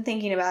follow-ups. I've been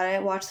thinking about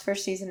it. Watched the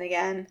first season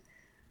again.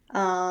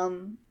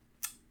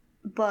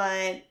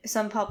 But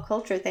some pop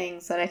culture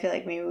things that I feel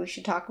like maybe we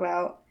should talk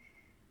about.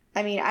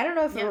 I mean, I don't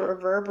know if it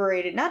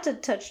reverberated, not to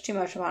touch too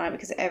much on it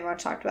because everyone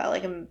talked about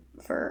like him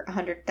for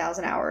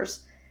 100,000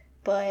 hours,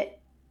 but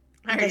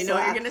I already know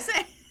what you're gonna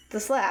say.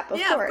 The slap, of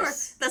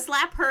course. The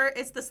slap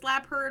it's the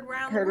slap heard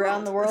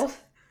around the world.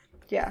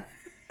 Yeah.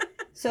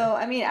 So,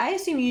 I mean, I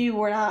assume you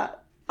were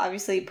not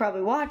obviously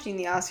probably watching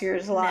the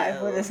Oscars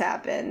live when this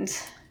happened.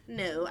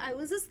 No, I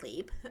was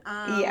asleep.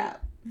 Yeah.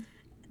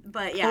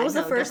 But yeah, what was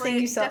the first thing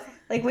you saw?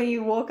 Like when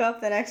you woke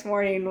up the next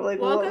morning, like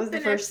what was the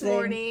first thing?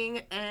 Woke up the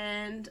next morning,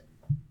 and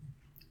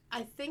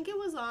I think it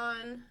was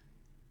on.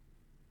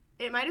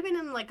 It might have been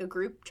in like a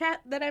group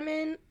chat that I'm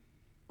in,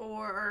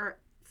 or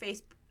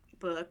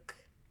Facebook,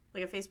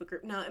 like a Facebook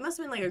group. No, it must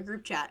have been like a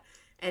group chat,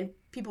 and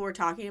people were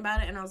talking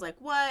about it, and I was like,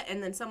 "What?"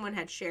 And then someone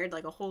had shared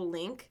like a whole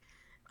link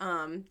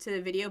to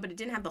the video, but it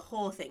didn't have the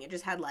whole thing. It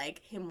just had like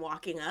him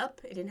walking up.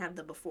 It didn't have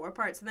the before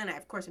part. So then I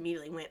of course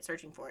immediately went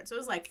searching for it. So it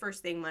was like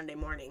first thing Monday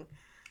morning.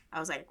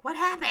 I was like, what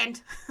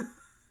happened?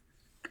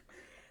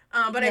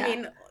 But I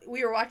mean,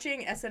 we were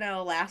watching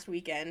SNL last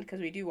weekend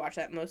because we do watch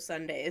that most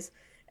Sundays.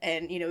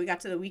 And, we got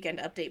to the weekend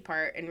update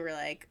part and we were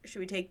like, should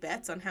we take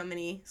bets on how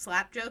many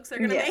slap jokes they're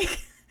going to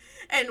make?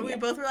 And we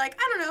both were like,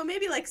 I don't know,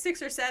 maybe like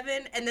 6 or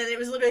 7. And then it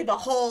was literally the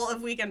whole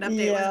of Weekend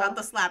Update was about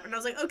the slap. And I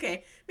was like,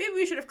 okay, maybe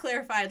we should have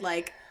clarified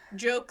like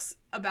jokes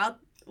about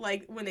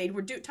like when they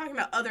were talking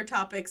about other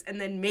topics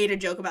and then made a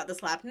joke about the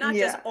slap, not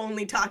just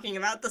only talking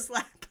about the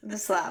slap. The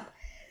slap.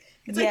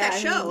 It's like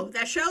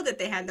that show that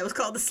they had that was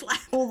called The Slap.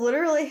 Well,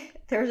 literally,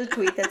 there was a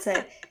tweet that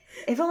said,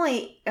 if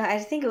only, I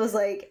think it was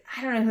like,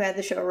 I don't know who had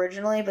the show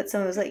originally, but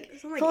someone was like,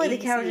 if only the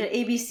couch at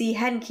ABC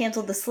hadn't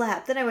canceled The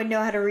Slap, then I would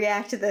know how to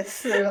react to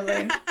this or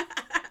something.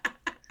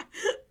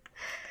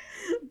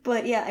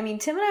 But yeah, I mean,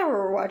 Tim and I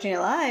were watching it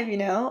live,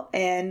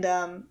 and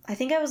I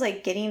think I was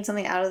like getting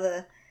something out of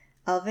the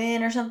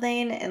oven or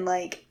something, and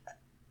like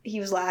he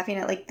was laughing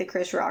at like the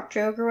Chris Rock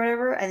joke or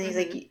whatever, and then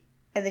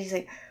he's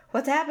like,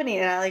 what's happening?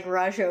 And I like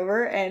rush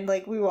over and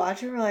like we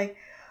watch it,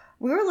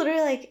 we were literally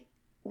like,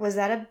 was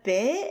that a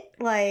bit?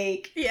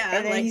 Like, yeah,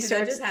 and then like, did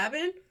that just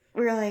happen?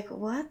 we were like,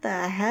 what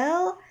the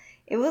hell?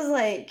 It was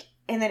like,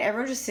 and then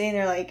everyone's just sitting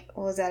there like,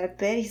 well, was that a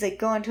bit? He's like,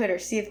 go on Twitter,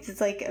 see if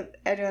it's like,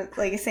 everyone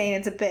like saying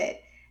it's a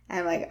bit. And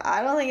I'm like,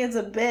 I don't think it's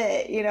a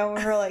bit, you know?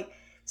 And we're like,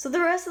 so the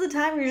rest of the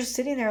time we were just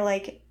sitting there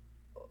like,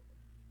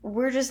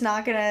 we're just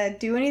not gonna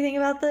do anything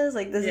about this?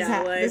 Like, this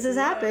has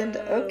happened.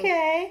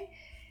 Okay.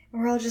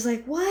 And we're all just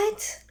like,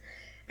 what?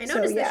 I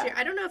noticed this year,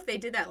 I don't know if they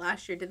did that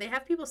last year. Did they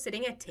have people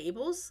sitting at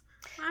tables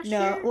last year?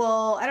 No,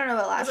 well, I don't know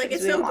about last year. Like,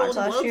 it's so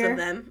Golden Globes of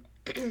them.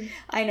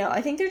 I know.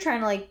 I think they're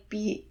trying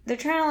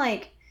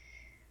to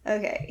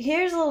okay,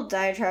 here's a little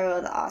diatribe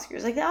about the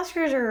Oscars. Like, the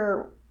Oscars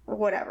are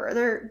whatever.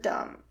 They're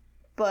dumb.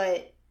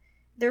 But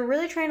they're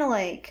really trying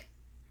to,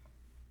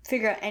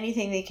 figure out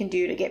anything they can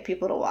do to get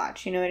people to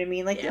watch. You know what I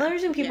mean? Like, the only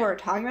reason people are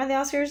talking about the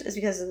Oscars is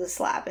because of the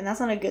slap. And that's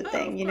not a good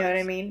thing. You know what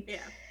I mean? Yeah.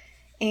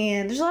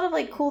 And there's a lot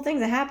of, cool things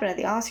that happen at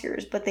the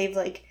Oscars. But they've,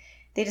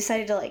 they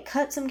decided to,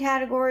 cut some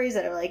categories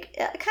that are,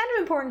 kind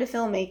of important to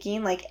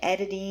filmmaking, like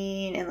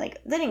editing, and,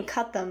 they didn't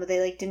cut them, but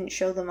they, didn't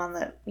show them on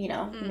the,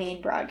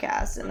 main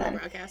broadcast. And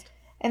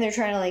and they're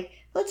trying to,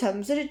 let's have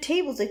them sit at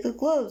tables like the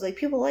Globes. Like,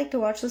 people like to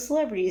watch the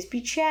celebrities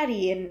be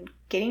chatty and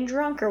getting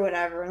drunk or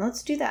whatever, and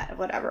let's do that,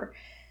 whatever.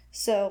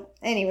 So,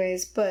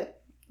 anyways,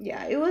 but,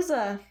 yeah, it was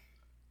I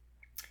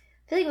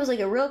feel like it was,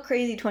 a real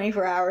crazy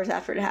 24 hours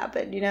after it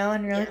happened, you know?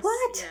 And you're like,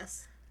 what?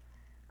 Yes.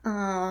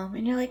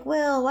 And you're like,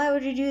 Will, why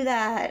would you do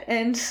that?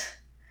 And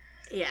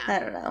yeah, I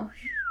don't know.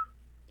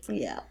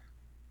 Yeah.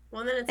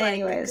 Well, then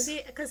it's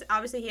because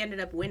obviously he ended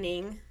up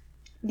winning.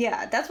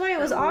 Yeah, that's why it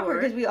was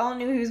awkward, because we all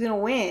knew he was gonna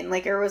win.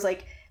 It was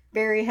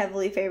very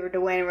heavily favored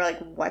to win. And we're like,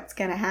 what's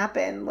gonna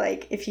happen?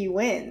 If he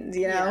wins,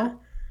 you know?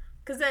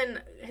 Because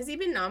then has he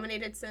been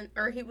nominated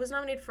or he was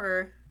nominated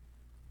for?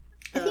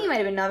 I think he might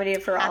have been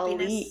nominated for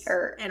Ali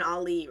and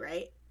Ali,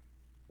 right?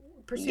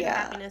 Pursuit of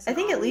Happiness. I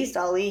think at least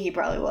Ali he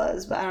probably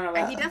was, but I don't know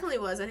about he definitely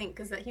was. I think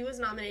because he was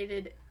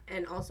nominated,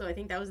 and also I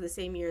think that was the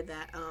same year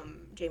that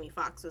Jamie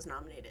Foxx was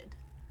nominated.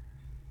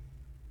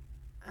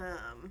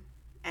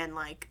 And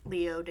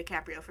Leo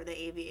DiCaprio for The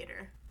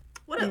Aviator.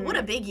 What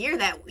a big year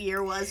that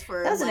year was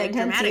for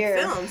dramatic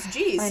films.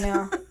 Jeez. I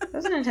know. That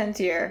was an intense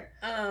year.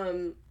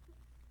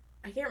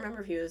 I can't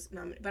remember if he was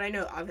nominated, but I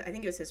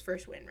think it was his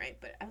first win, right?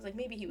 But I was like,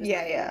 maybe he was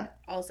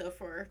also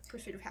for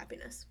Pursuit of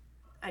Happiness.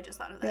 I just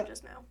thought of that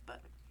just now,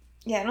 but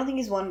yeah, I don't think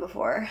he's won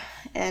before.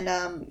 And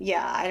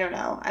I don't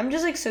know. I'm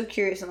just so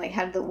curious and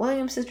how did the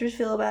Williams sisters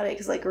feel about it?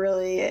 Because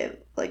really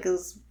it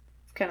was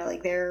kind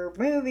of their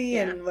movie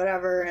and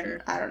whatever,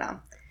 and I don't know.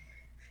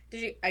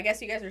 I guess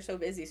you guys are so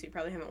busy, so you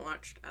probably haven't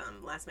watched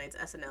last night's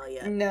SNL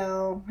yet.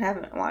 No,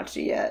 haven't watched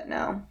it yet.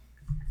 No.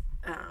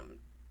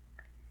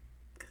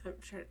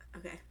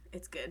 Okay,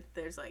 it's good.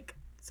 There's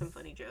some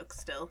funny jokes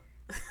still.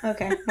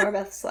 Okay, more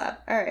about the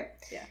slap. All right.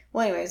 Yeah.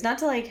 Well, anyways, not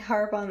to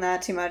harp on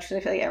that too much because I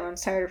feel like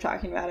everyone's tired of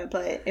talking about it,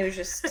 but it was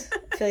just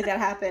I feel like that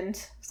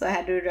happened, so I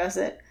had to address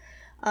it.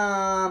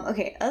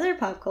 Okay, other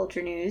pop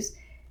culture news.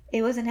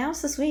 It was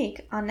announced this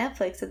week on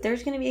Netflix that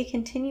there's going to be a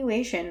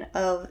continuation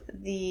of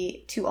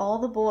the To All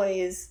the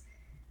Boys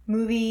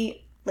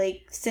movie,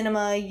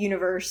 cinema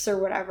universe or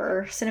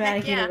whatever,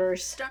 cinematic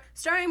universe.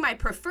 Starring my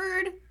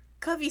preferred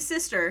Covey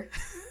sister.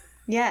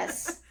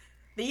 Yes.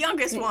 The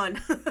youngest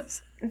one.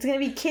 It's going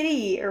to be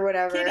Kitty or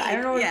whatever. Kitty. I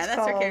don't know what it's called.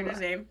 Yeah, that's her character's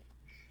name.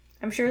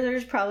 I'm sure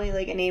there's probably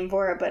a name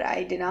for it, but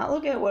I did not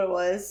look at what it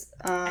was.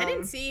 I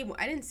didn't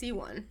see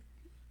one.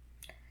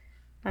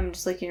 I'm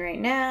just looking right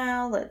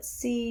now. Let's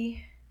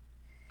see.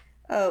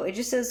 Oh, it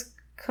just says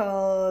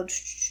called...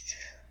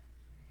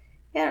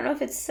 Yeah, I don't know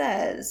if it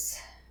says.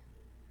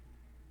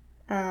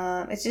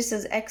 It just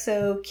says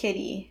Exo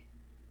Kitty.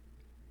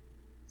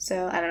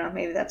 So, I don't know.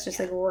 Maybe that's just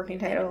a working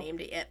title. I haven't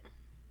named it yet.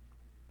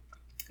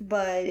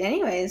 But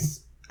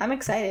anyways, I'm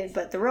excited.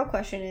 But the real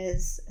question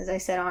is, as I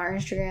said on our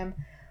Instagram,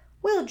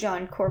 will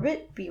John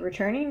Corbett be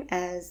returning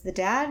as the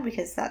dad?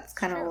 Because that's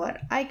kind of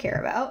what I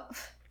care about.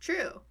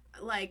 True.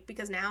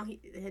 Because now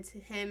it's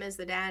him as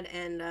the dad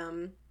and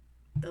the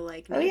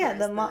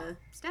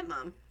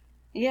stepmom.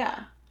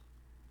 Yeah.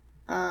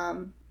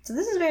 So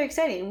this is very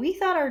exciting. We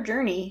thought our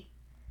journey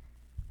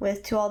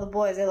with To All the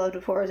Boys I Loved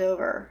Before was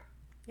over.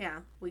 Yeah,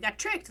 we got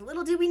tricked.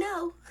 Little did we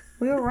know.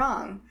 We were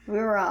wrong.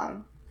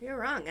 You're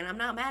wrong, and I'm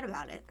not mad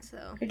about it.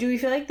 So, do we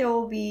feel like there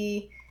will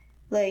be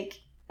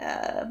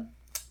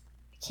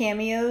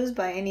cameos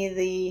by any of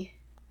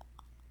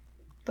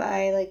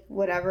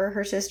whatever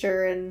her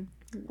sister and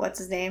what's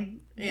his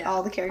name? Yeah,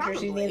 all the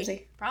characters whose names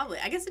probably.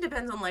 I guess it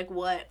depends on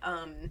what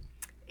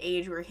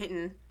age we're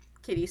hitting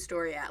Kitty's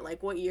story at.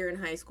 What year in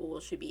high school will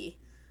she be?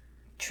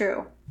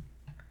 True.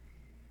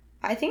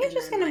 I think it's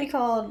just going to be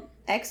called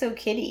Exo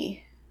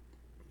Kitty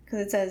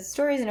because it says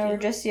story isn't over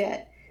just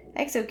yet.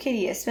 Exo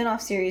Kitty, a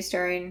spin-off series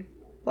starring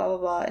blah blah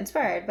blah,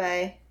 inspired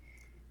by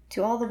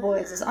To All the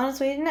Boys, is on its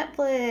way to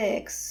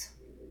Netflix.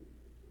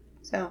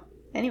 So,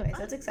 anyways,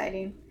 that's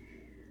exciting.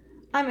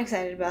 I'm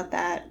excited about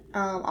that.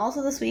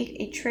 Also this week,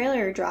 a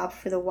trailer dropped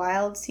for The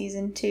Wild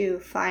Season 2,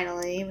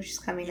 finally, which is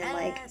coming in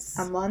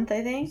a month,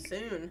 I think.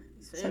 Soon.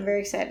 So I'm very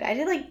excited. I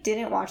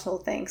didn't watch the whole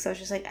thing, so I was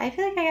just I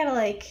feel like I gotta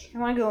I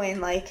want to go in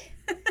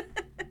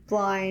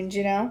blind,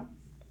 you know?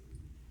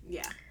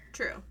 Yeah,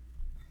 true.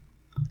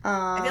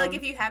 I feel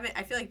like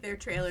I feel like their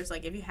trailers,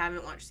 like, if you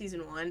haven't watched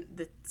season 1,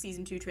 the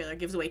season 2 trailer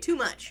gives away too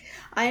much.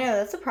 I know,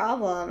 that's a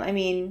problem. I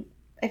mean,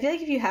 I feel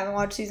like if you haven't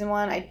watched season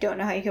 1, I don't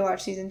know how you can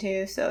watch season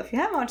 2. So if you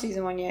haven't watched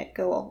season 1 yet,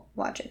 go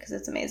watch it because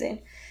it's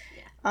amazing.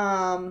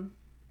 Yeah.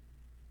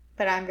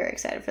 But I'm very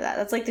excited for that.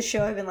 That's like the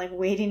show I've been like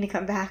waiting to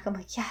come back. I'm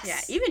like, yes.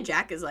 Yeah, even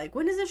Jack is like,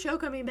 when is the show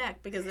coming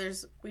back?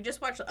 Because we just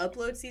watched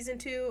Upload season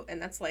 2,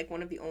 and that's like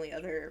one of the only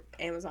other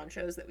Amazon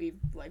shows that we've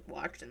like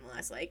watched in the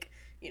last like,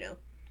 you know,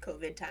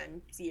 COVID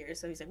time years.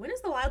 So he's like, when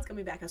is The Wilds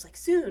coming back? I was like,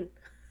 soon.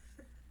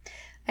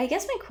 I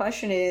guess my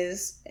question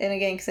is, and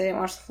again, because I didn't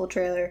watch the full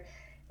trailer,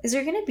 is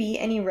there going to be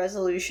any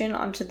resolution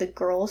onto the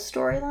girls'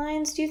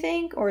 storylines, do you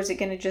think? Or is it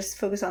going to just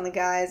focus on the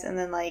guys and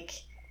then like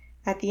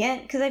at the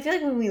end? Because I feel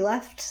like when we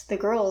left the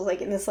girls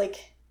like in this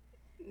like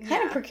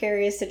kind of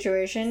precarious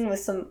situation with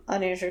some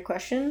unanswered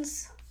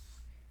questions.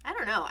 I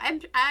don't know.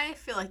 I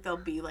feel like they'll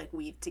be like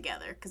weaved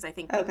together because I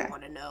think people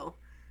want to know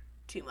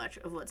too much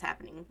of what's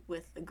happening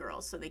with the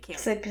girls, so they can't.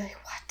 So they'd be like,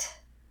 what?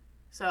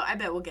 So I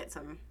bet we'll get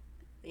some,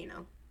 you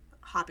know,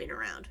 hopping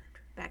around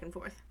back and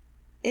forth.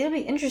 It'll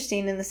be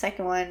interesting in the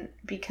second one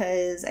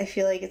because I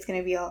feel like it's going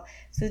to be all...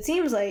 So it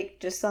seems like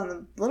just on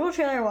the little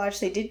trailer I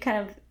watched, they did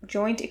kind of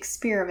joint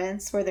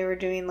experiments where they were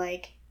doing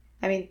like...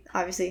 I mean,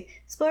 obviously,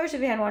 spoilers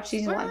if you hadn't watched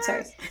season 1,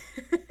 sorry.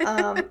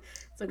 Okay.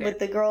 With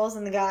the girls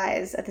and the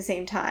guys at the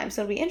same time.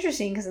 So it'll be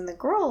interesting because in the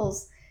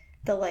girls,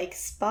 the like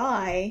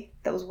spy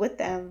that was with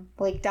them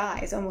like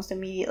dies almost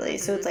immediately.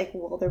 Mm-hmm. So it's like,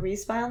 will there be a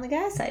spy on the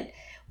guy's side?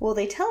 Will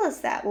they tell us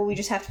that? Well, we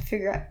just have to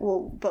figure out...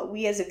 Well, but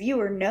we as a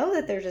viewer know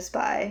that there's a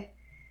spy.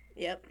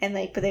 Yep. And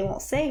like, but they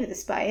won't say who the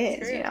spy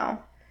is, you know?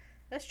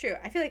 That's true.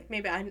 I feel like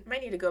maybe I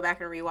might need to go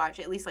back and rewatch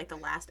at least like the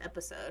last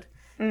episode.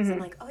 Because I'm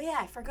like, oh yeah,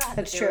 I forgot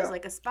that there was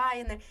like a spy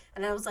in there.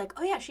 And I was like,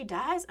 oh yeah, she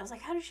dies? I was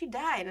like, how does she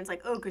die? And it's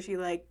like, oh, because she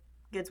like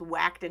gets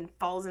whacked and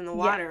falls in the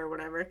water or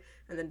whatever.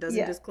 And then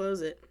doesn't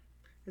disclose it.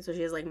 And so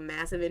she has like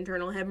massive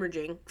internal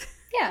hemorrhaging.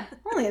 Yeah,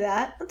 only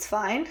that. That's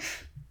fine.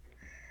 It's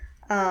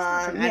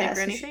not traumatic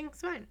or anything.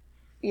 It's fine.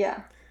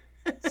 Yeah.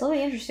 So it'll be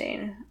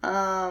interesting.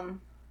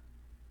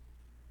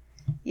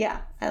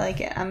 Yeah, I like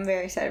it. I'm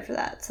very excited for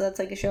that. So that's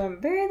like a show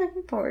I'm very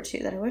looking forward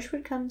to that I wish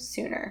would come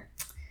sooner.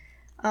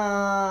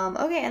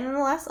 Okay, and then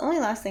the only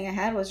last thing I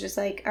had was just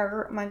like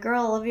my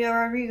girl Olivia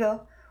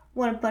Rodrigo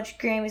won a bunch of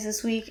Grammys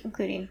this week,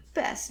 including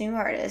Best New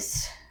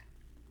Artist.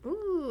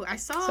 Ooh, I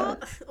saw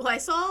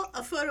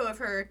a photo of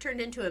her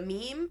turned into a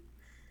meme.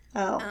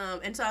 Oh.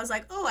 And so I was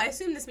like, oh, I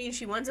assume this means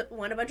she won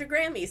a bunch of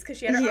Grammys because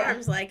she had her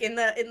arms like in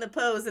the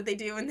pose that they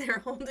do when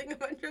they're holding a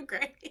bunch of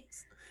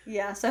Grammys.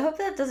 Yeah, so I hope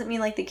that doesn't mean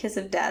like the kiss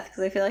of death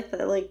because I feel like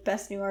the like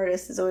Best New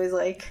Artist is always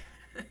like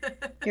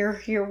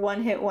your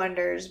one hit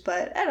wonders,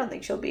 but I don't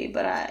think she'll be.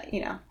 But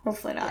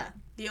hopefully not. Yeah.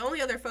 The only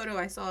other photo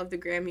I saw of the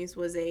Grammys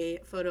was a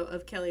photo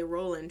of Kelly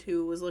Rowland,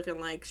 who was looking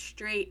like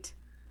straight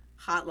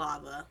hot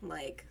lava,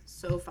 like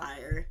so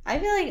fire. I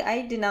feel like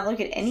I did not look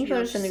at any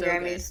photos from the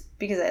Grammys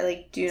because I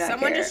like do not.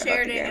 Someone just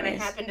shared it and I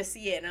happened to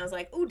see it and I was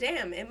like, oh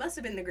damn, it must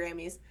have been the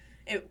Grammys.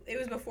 It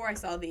was before I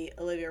saw the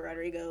Olivia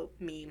Rodrigo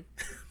meme.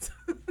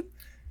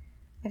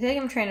 I feel like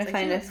I'm trying to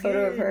find a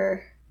photo of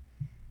her,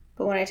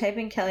 but when I type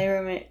in Kelly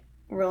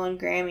Rowland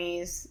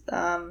Grammys,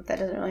 that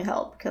doesn't really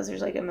help because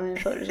there's like a million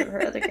photos of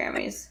her other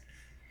Grammys.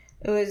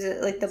 It was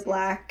like the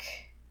black.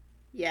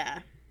 Yeah.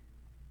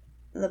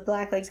 The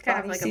black like it's kind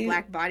of like a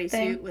black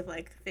bodysuit with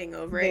like thing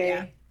over it.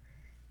 Yeah.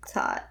 It's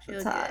hot.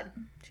 It's hot.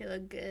 She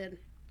looked good.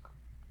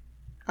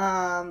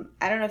 I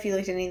don't know if you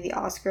looked at any of the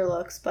Oscar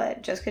looks,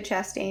 but Jessica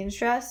Chastain's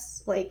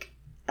dress, like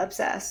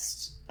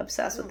obsessed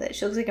with it.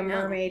 She looks like a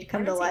mermaid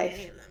come to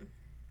life.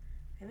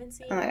 I haven't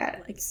seen. Oh my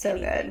god, it's so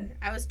good.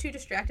 I was too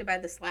distracted by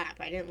the slap.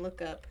 I didn't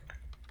look up.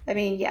 I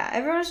mean, yeah,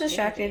 everyone's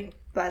distracted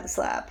by the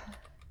slap.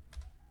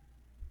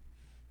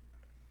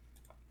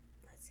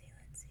 Let's see.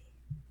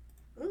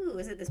 Ooh,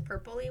 is it this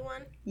purpley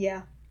one?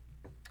 Yeah.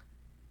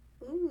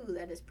 Ooh,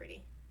 that is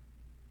pretty.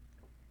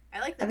 I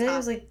like the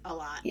top a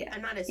lot. Yeah.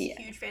 I'm not a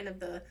huge fan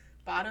of the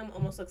bottom.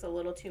 Almost looks a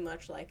little too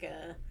much like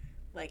a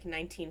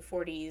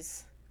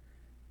 1940s.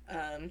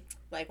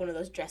 Like one of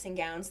those dressing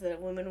gowns that a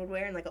woman would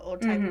wear in like an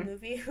old type of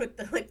movie with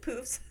the like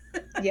poofs.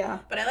 Yeah.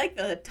 But I like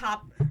the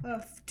top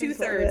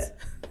 2/3.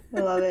 I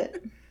love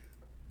it.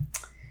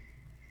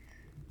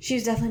 She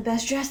was definitely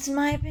best dressed in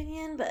my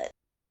opinion, but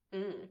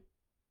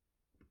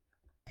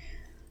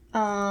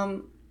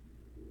I'm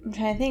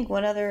trying to think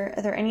are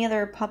there any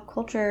other pop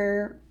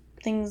culture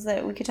things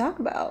that we could talk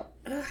about?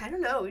 I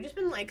don't know. I've just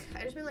been like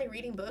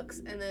reading books,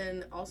 and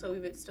then also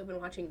we've still been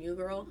watching New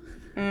Girl.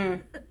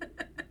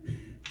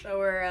 So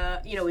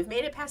we're, we've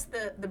made it past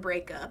the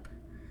breakup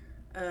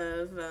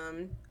of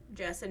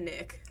Jess and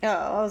Nick. Oh,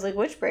 I was like,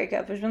 which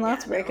breakup? There's been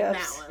lots of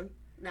breakups.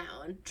 That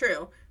one.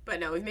 True. But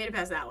no, we've made it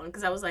past that one.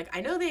 Because I was like,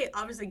 I know they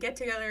obviously get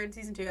together in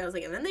season 2. I was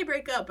like, and then they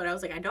break up. But I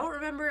was like, I don't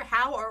remember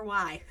how or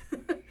why.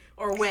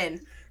 Or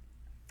when.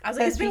 I was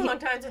like, it's been a long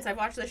time since I've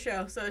watched the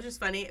show. So it's just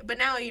funny. But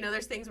now,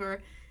 there's things where,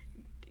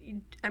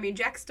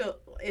 Jack still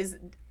is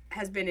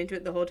has been into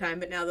it the whole time,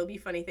 but now there'll be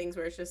funny things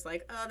where it's just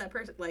like, oh, that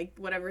person, like,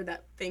 whatever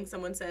that thing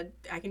someone said,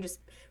 I can just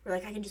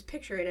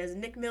picture it as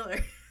Nick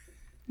Miller.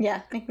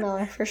 Yeah, Nick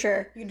Miller, for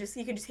sure. You can just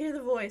hear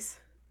the voice.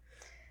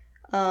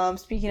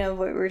 Speaking of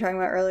what we were talking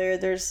about earlier,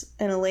 there's,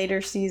 in a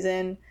later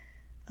season,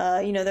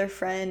 their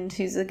friend,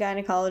 who's a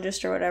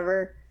gynecologist or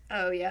whatever.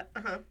 Oh, yeah,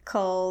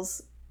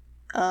 calls,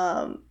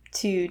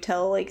 to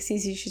tell, like,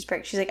 Cece she's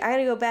pregnant. She's like, I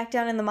gotta go back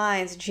down in the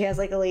mines. And she has,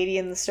 like, a lady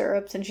in the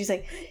stirrups. And she's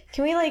like,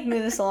 can we, like,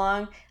 move this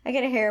along? I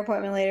get a hair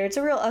appointment later. It's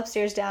a real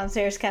upstairs,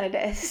 downstairs kind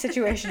of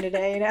situation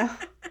today, you know?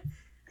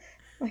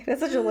 Like,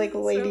 that's such a, like,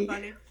 lady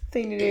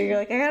thing to do. You're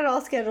like, I got it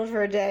all scheduled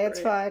for a day. It's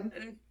fine.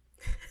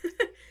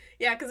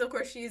 Yeah, because, of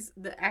course, she's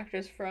the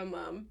actress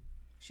from,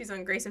 she's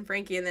on Grace and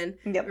Frankie. And then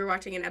we were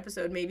watching an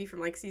episode maybe from,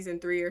 like, season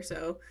 3 or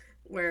so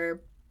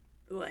where,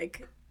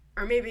 like,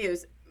 or maybe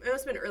it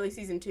must have been early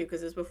season 2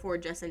 because it was before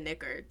Jess and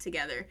Nick are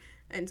together.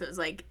 And so it's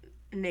like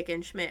Nick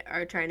and Schmidt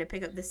are trying to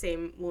pick up the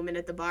same woman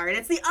at the bar. And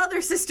it's the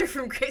other sister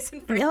from Grace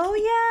and Frankie. Oh,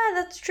 yeah,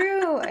 that's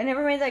true. I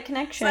never made that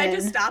connection. So I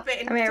just stop it.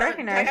 And I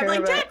recognize her. I'm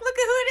like, Jack, look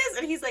at who it is.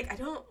 And he's like,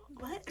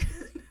 what?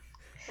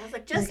 I was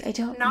like, just I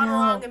don't nod know.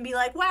 along and be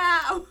like,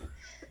 wow.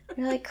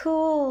 You're like,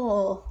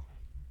 cool.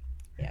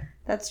 Yeah.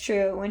 That's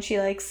true. When she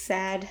likes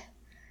sad.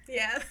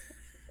 Yeah.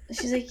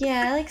 She's like,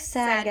 yeah, I like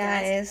sad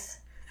guys.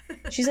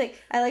 She's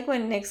like, I like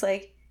when Nick's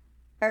like,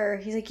 or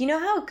he's like, you know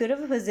how good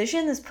of a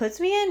position this puts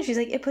me in? She's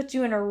like, it puts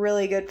you in a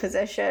really good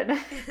position.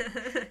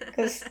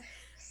 Because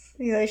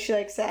she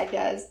likes sad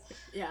guys.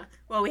 Yeah.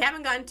 Well, we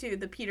haven't gotten to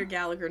the Peter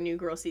Gallagher New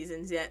Girl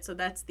seasons yet, so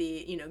that's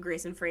the,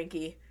 Grace and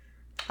Frankie.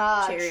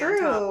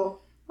 True.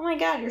 Oh my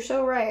god, you're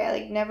so right.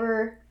 I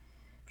never...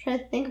 I'm trying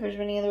to think if there's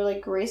any other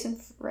Grace and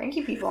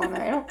Frankie people on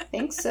there. I don't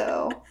think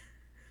so.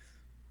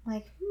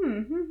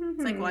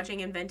 It's like watching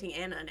Inventing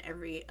Anna, and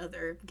every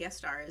other guest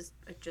star is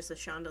just a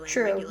Shondaland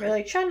regular. True, you're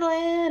like,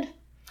 Shondaland!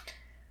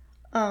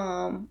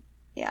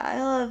 Yeah,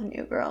 I love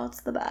New Girl.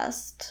 It's the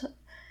best.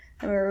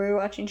 I remember we were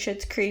watching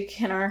Schitt's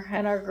Creek in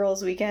our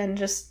girls' weekend,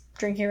 just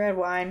drinking red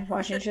wine,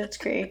 watching Schitt's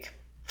Creek.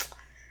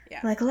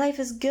 Yeah. Life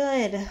is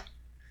good.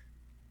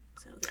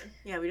 So good.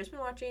 Yeah, we've just been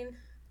watching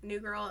New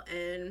Girl,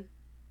 and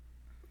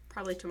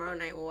probably tomorrow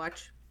night we'll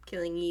watch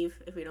Killing Eve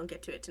if we don't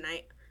get to it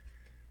tonight.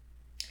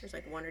 There's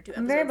 1 or 2 episodes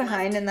I'm very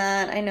behind left. in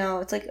that. I know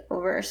it's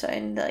over, so I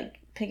need to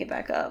pick it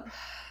back up.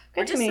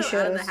 We're just so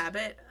out of the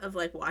habit of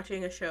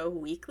watching a show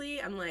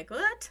weekly. I'm like,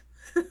 what?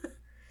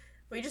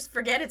 We just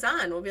forget it's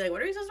on. We'll be like,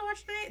 what are we supposed to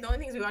watch tonight? The only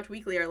things we watch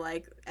weekly are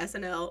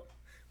SNL,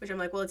 which I'm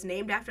like, well, it's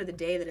named after the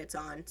day that it's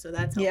on, so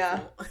that's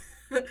helpful.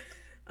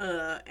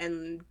 Yeah.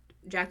 And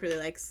Jack really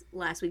likes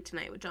Last Week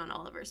Tonight with John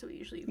Oliver, so we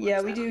usually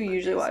watch we do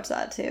usually watch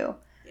that too.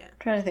 Yeah. I'm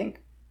trying to think.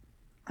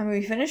 I mean,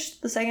 we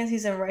finished the second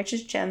season of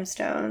Righteous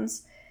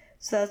Gemstones,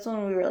 so that's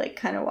when we were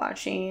kind of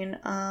watching.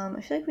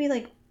 I feel like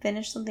we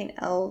finished something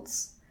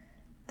else.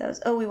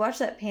 We watched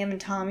that Pam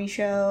and Tommy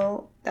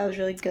show. That was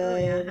really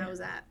good. Oh, yeah. How was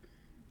that?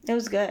 It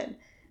was good. I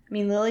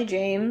mean, Lily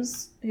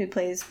James, who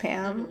plays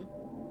Pam,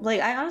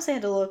 I honestly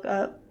had to look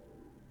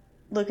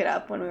it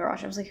up when we were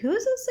watching. I was like, who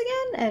is this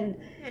again?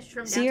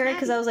 And see her,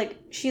 because I was like,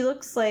 she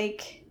looks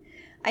like,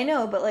 I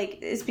know, but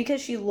it's because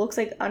she looks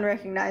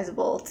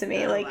unrecognizable to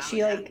me.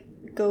 She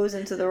goes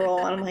into the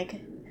role, and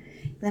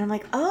I'm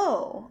like,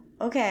 oh,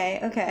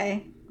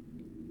 okay.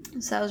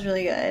 So that was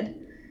really good.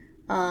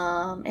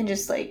 And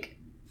just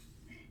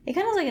it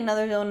kind of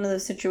another one of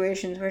those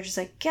situations where it's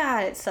just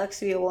God, it sucks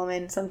to be a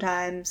woman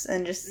sometimes,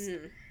 and just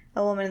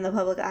a woman in the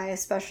public eye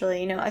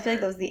especially. I feel like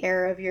that was the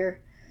era of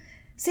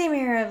same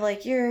era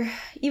of your,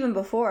 even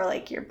before,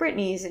 your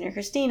Britneys and your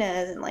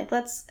Christinas, and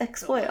let's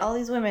exploit all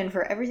these women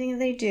for everything that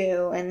they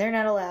do, and they're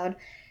not allowed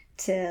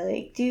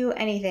to do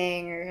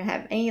anything or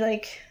have any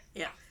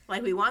Yeah,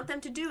 we want them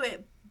to do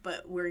it,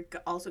 but we're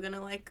also gonna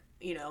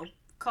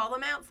call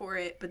them out for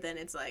it, but then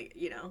it's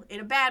in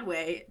a bad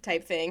way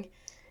type thing.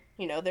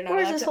 They're not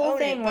allowed to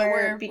own it, but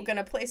we're going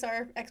to place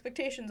our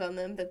expectations on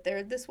them that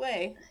they're this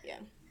way. Yeah.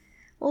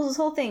 Well, this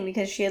whole thing,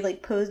 because she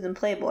had, posed in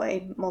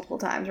Playboy multiple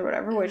times or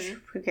whatever, which,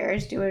 who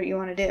cares? Do what you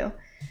want to do.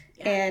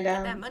 Yeah, and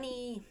get that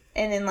money.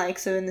 And then,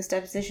 so in this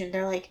deposition,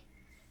 they're like,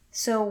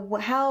 so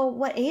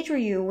what age were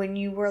you when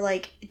you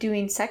were,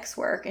 doing sex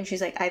work? And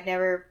she's like, I've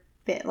never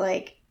been,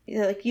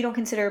 you don't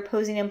consider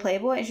posing in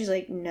Playboy? And she's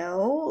like,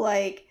 no.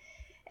 And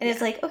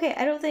it's okay,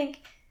 I don't think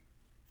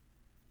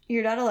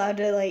you're not allowed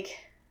to,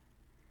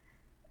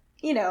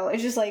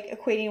 it's just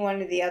equating one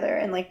to the other,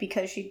 and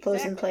because she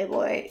posed in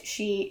Playboy,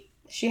 she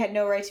had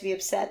no right to be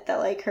upset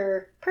that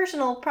her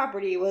personal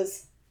property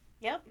was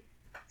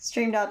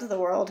streamed out to the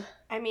world.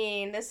 I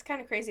mean, this is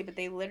kind of crazy, but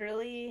they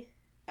literally,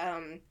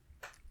 I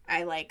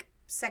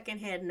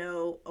secondhand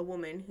know a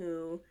woman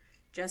who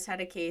just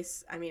had a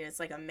case. I mean, it's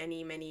a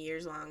many, many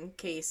years long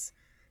case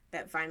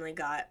that finally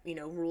got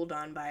ruled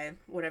on by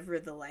whatever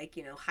the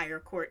higher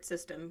court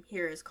system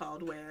here is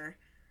called, where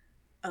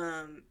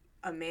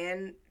a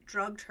man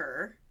drugged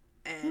her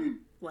and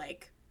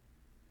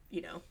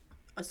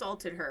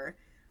assaulted her,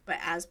 but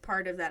as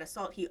part of that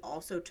assault he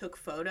also took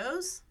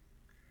photos.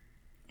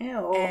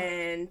 Ew.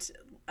 And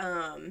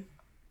and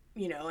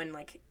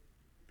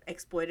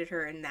exploited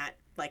her in that,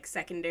 like,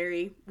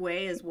 secondary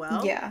way as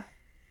well. Yeah.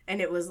 And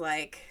it was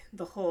like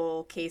the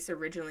whole case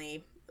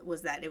originally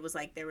was that it was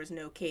like there was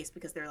no case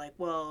because they're like,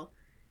 well,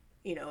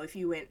 you know, if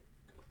you went,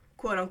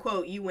 quote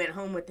unquote, you went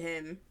home with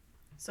him,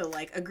 so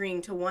like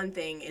agreeing to one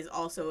thing is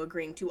also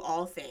agreeing to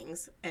all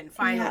things. And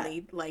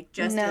finally, like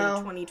just in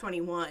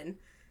 2021,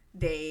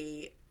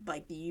 they,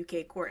 like, the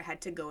UK court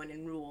had to go in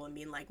and rule and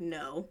mean like,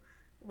 no,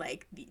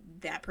 like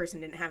that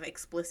person didn't have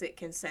explicit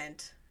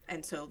consent.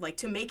 And so, like,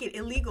 to make it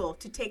illegal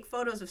to take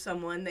photos of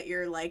someone that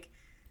you're, like,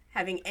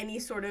 having any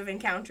sort of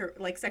encounter,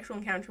 like, sexual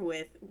encounter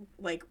with,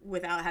 like,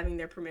 without having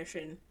their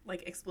permission,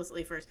 like,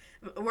 explicitly first.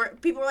 Where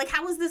people were like,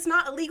 how is this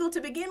not illegal to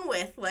begin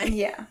with? Like,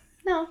 yeah.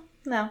 No.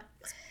 Yeah,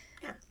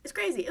 it's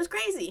crazy. It was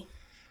crazy.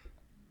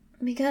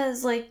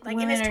 Because, like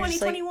and it's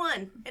 2021.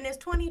 Like, and it's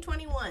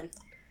 2021.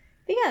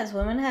 Because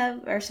women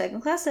are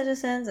second-class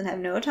citizens and have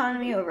no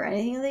autonomy over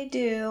anything they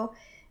do,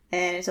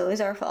 and it's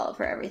always our fault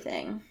for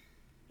everything.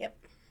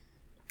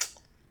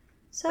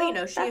 So, but, you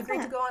know, she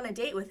agreed to go on a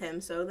date with him,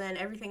 so then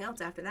everything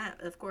else after that,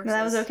 of course. Well,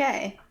 that was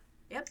okay.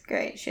 Yep.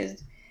 Great.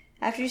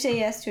 After you say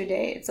yes to a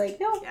date, it's like,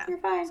 no, you're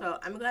fine. So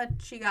I'm glad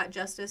she got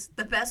justice.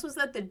 The best was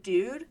that the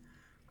dude,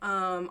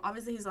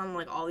 obviously he's on,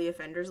 like, all the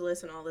offenders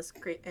list and all this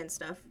and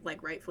stuff,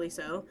 like, rightfully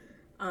so.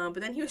 But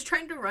then he was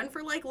trying to run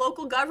for, like,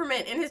 local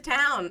government in his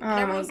town. And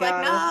everyone's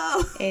like,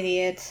 no.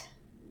 Idiot.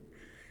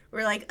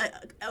 We're like,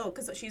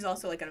 because she's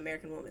also, like, an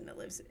American woman that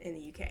lives in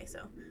the UK. So,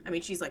 I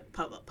mean, she's, like,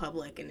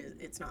 public, and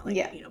it's not,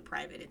 like, you know,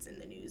 private. It's in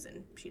the news,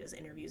 and she does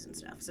interviews and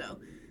stuff. So,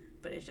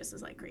 but it just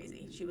is, like,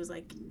 crazy. She was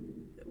like,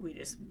 we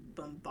just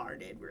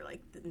bombarded. We're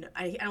like, no,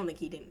 I don't think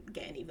he didn't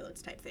get any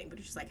votes type thing. But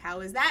it's just like,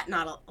 how is that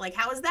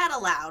how is that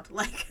allowed?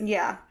 Like,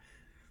 yeah.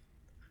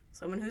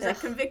 Someone who's a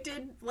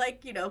convicted,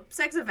 like, you know,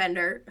 sex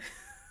offender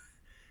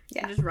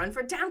can just run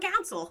for town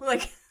council.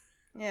 Like,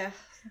 yeah.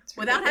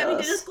 Without having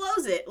to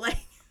disclose it. Like,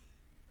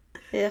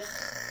 ugh.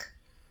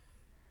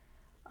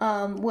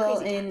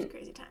 Well,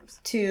 crazy times.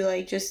 To,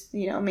 like, just,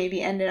 you know,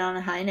 maybe end it on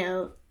a high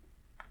note,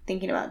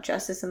 thinking about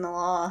justice and the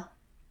law.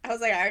 I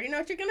was like, I already know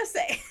what you're gonna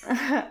say.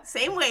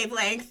 Same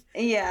wavelength.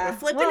 Yeah. We're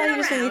flipping it around.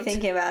 Just made me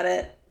thinking about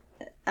it.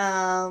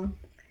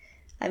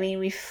 I mean,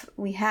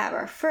 we have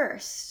our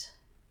first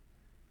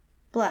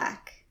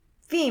Black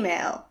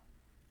female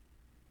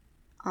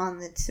on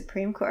the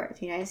Supreme Court of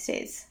the United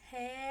States.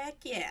 Heck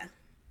yeah.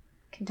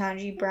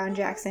 Ketanji Brown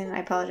Jackson. I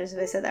apologize if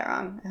I said that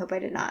wrong. I hope I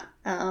did not.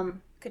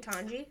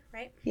 Ketanji,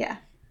 right? Yeah,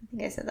 I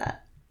think I said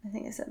that.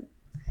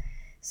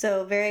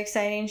 So, very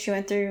exciting. She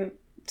went through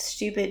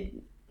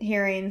stupid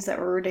hearings that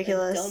were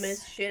ridiculous. The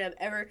dumbest shit I've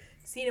ever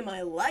seen in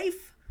my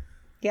life.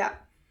 Yeah.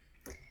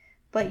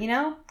 But, you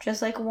know,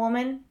 just like a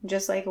woman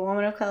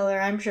of color,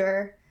 I'm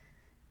sure,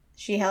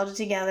 she held it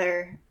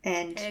together.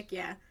 And heck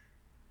yeah.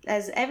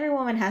 As every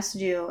woman has to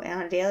do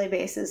on a daily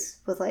basis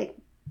with, like,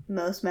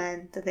 most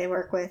men that they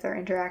work with or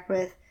interact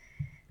with,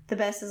 the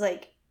best is,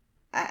 like,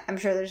 I'm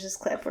sure there's this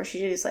clip where she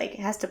just, like,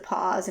 has to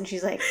pause and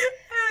she's like...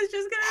 I was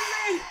just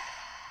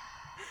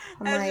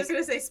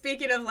gonna say,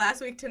 speaking of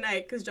last week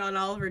tonight, because John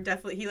Oliver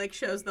definitely, he, like,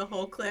 shows the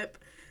whole clip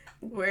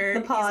where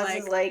the pause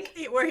is like...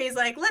 Where he's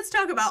like, let's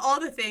talk about all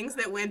the things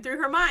that went through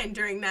her mind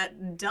during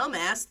that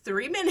dumbass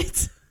 3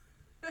 minutes.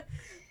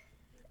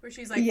 Where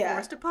she's, like,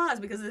 forced to pause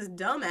because this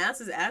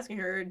dumbass is asking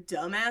her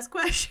dumbass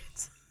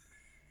questions.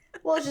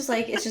 Well, it's just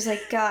like,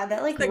 God,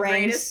 that, like,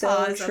 rang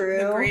so true.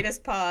 The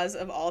greatest pause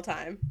of all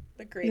time.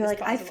 The greatest You're like,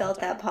 pause I felt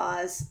that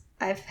pause.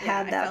 I've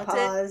had that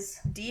pause.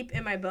 It deep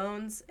in my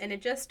bones, and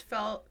it just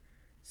felt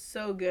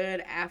so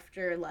good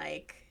after,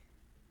 like,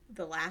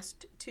 the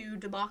last 2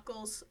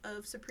 debacles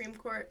of Supreme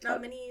Court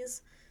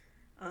nominees.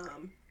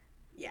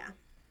 Yeah.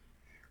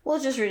 Well,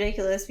 it's just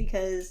ridiculous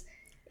because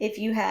if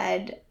you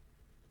had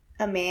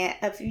a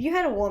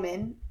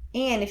woman,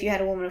 and if you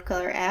had a woman of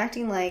color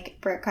acting like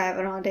Brett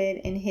Kavanaugh did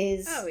in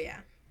his... Oh, yeah.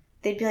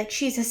 They'd be like,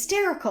 she's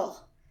hysterical.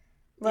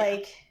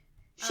 Like,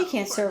 she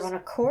can't serve on a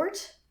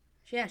court.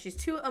 Yeah, she's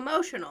too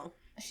emotional.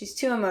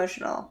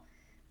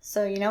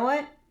 So, you know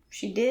what?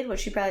 She did what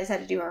she probably has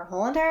had to do her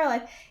whole entire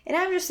life. And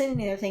I'm just sitting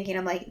there thinking,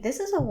 I'm like, this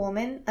is a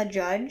woman, a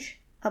judge,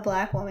 a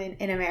Black woman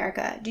in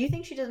America. Do you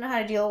think she doesn't know how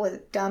to deal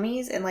with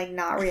dummies and, like,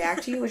 not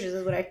react to you, which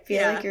is what I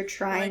feel like you're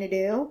trying to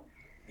do?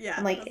 Yeah.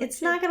 I'm like,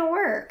 it's not going to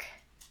work.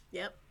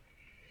 Yep.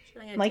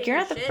 Like, you're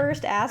not the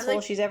first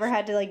asshole she's ever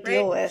had to, like,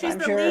 deal with, she's I'm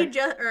the sure. Lead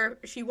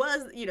she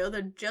was, you know,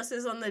 the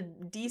justice on the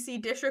D.C.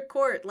 District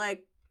Court.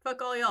 Like,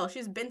 fuck all y'all.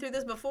 She's been through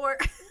this before.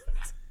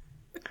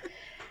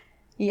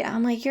 Yeah,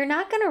 I'm like, you're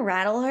not going to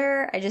rattle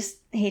her. I just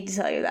hate to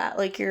tell you that.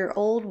 Like, you're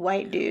old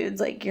white dudes.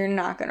 Like, you're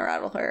not going to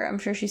rattle her. I'm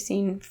sure she's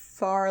seen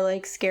far,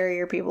 like,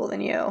 scarier people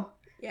than you.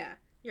 Yeah.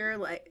 You're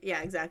like,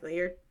 yeah, exactly.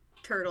 Your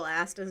turtle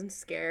ass doesn't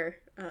scare,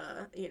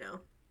 you know,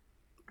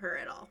 her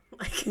at all.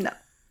 Like, no.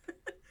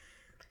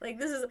 Like,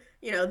 this is,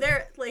 you know,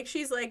 they're, like,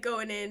 she's, like,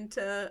 going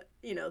into,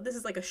 you know, this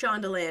is, like, a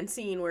Shondaland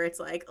scene where it's,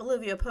 like,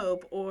 Olivia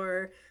Pope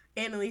or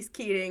Annalise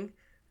Keating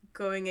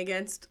going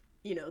against,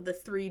 you know, the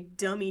 3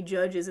 dummy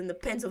judges in the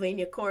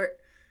Pennsylvania court,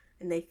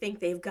 and they think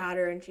they've got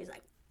her, and she's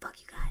like,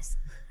 fuck you guys.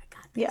 I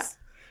got this.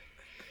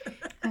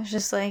 I'm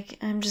just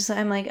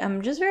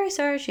very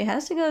sorry she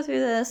has to go through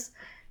this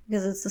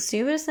because it's the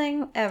stupidest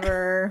thing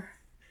ever.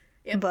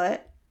 Yep.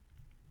 But,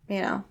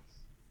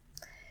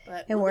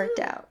 it worked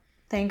out.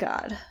 Thank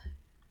God.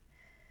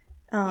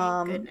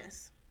 Thank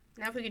goodness.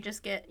 Now if we could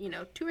just get,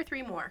 2 or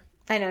 3 more.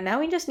 I know. Now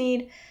we just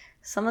need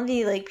some of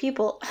the,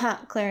 people,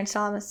 Clarence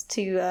Thomas,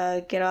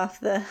 to get off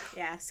the...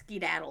 Yeah,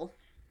 skedaddle.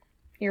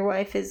 Your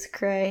wife is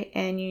cray,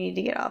 and you need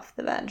to get off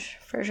the bench,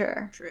 for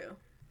sure. True.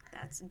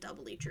 That's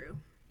doubly true.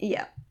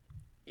 Yeah.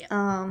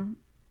 And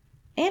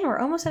we're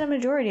almost at a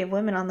majority of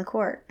women on the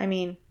court. I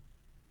mean,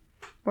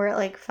 we're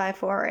at,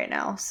 5-4 right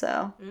now,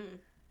 so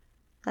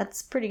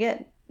that's pretty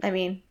good. I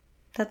mean,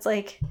 that's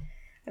you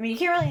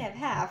can't really have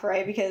half,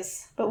 right?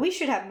 But we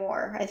should have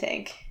more, I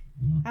think.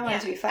 I want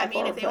it to be 5-4. I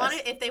mean, if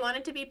they want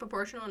it to be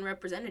proportional and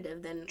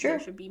representative, then there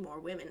should be more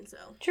women. So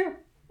true.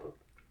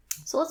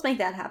 So let's make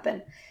that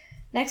happen.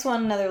 Next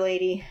one, another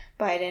lady,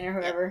 Biden or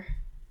whoever.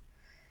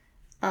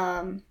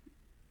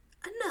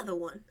 Another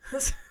one.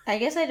 I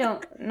guess I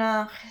don't.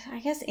 No, I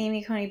guess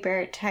Amy Coney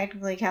Barrett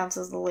technically counts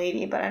as the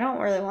lady, but I don't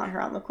really want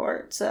her on the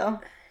court. So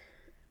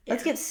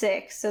let's get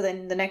 6. So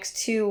then the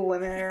next 2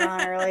 women are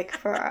on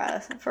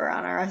are for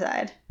on our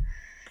side.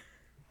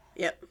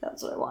 Yep,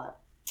 that's what I want.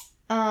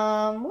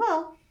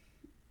 Well,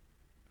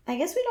 I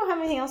guess we don't have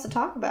anything else to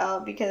talk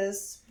about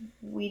because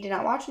we did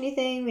not watch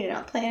anything. We did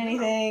not plan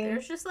anything.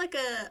 There's just a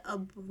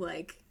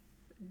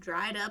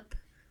dried up,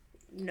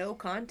 no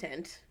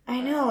content.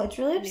 I know, it's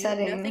really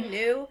upsetting.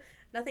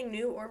 Nothing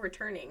new or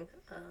returning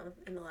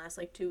in the last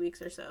 2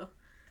 weeks or so.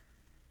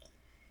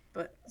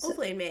 But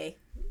hopefully May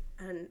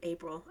and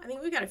April. I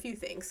think we got a few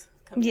things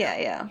coming up.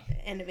 Yeah.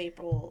 End of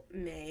April,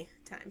 May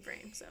time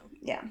frame. So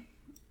yeah.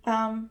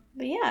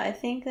 But yeah, I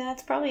think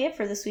that's probably it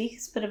for this week.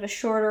 It's a bit of a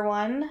shorter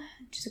one.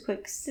 Just a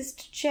quick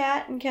sister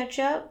chat and catch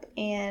up.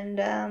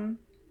 And,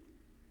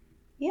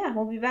 yeah,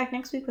 we'll be back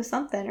next week with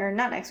something. Or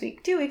not next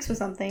week. 2 weeks with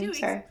something. 2 weeks.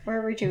 Sorry. We're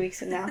every 2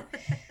 weeks now.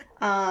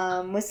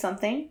 With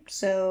something.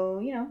 So,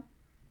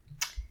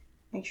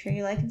 make sure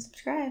you like and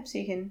subscribe so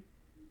you can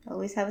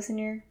always have us in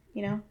your,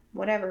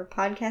 whatever,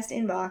 podcast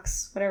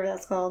inbox. Whatever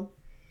that's called.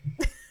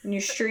 In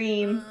your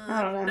stream.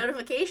 I don't know.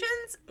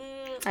 Notifications?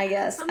 I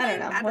guess. I don't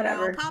know.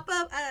 Whatever. Pop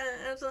up?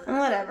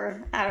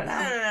 Whatever. I don't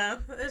know.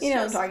 It's what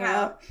I'm talking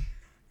about.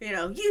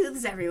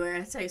 Youths everywhere.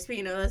 That's how you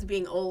speak. That's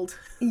being old.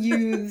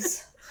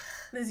 Youths.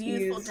 This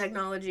youthful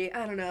technology.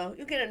 I don't know.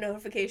 You'll get a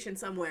notification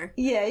somewhere.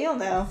 Yeah, you'll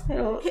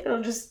know.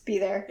 It'll just be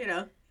there.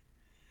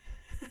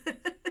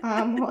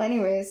 Well,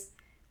 anyways.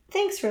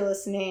 Thanks for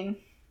listening.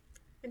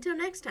 Until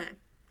next time.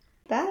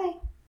 Bye.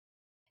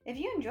 If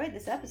you enjoyed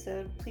this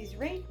episode, please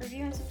rate,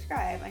 review, and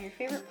subscribe on your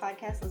favorite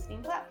podcast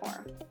listening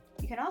platform.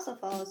 You can also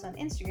follow us on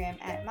Instagram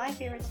at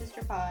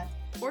MyFavoriteSisterPod.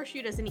 Or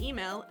shoot us an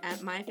email at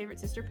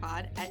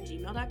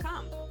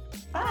myfavoritesisterpod@gmail.com.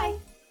 Bye!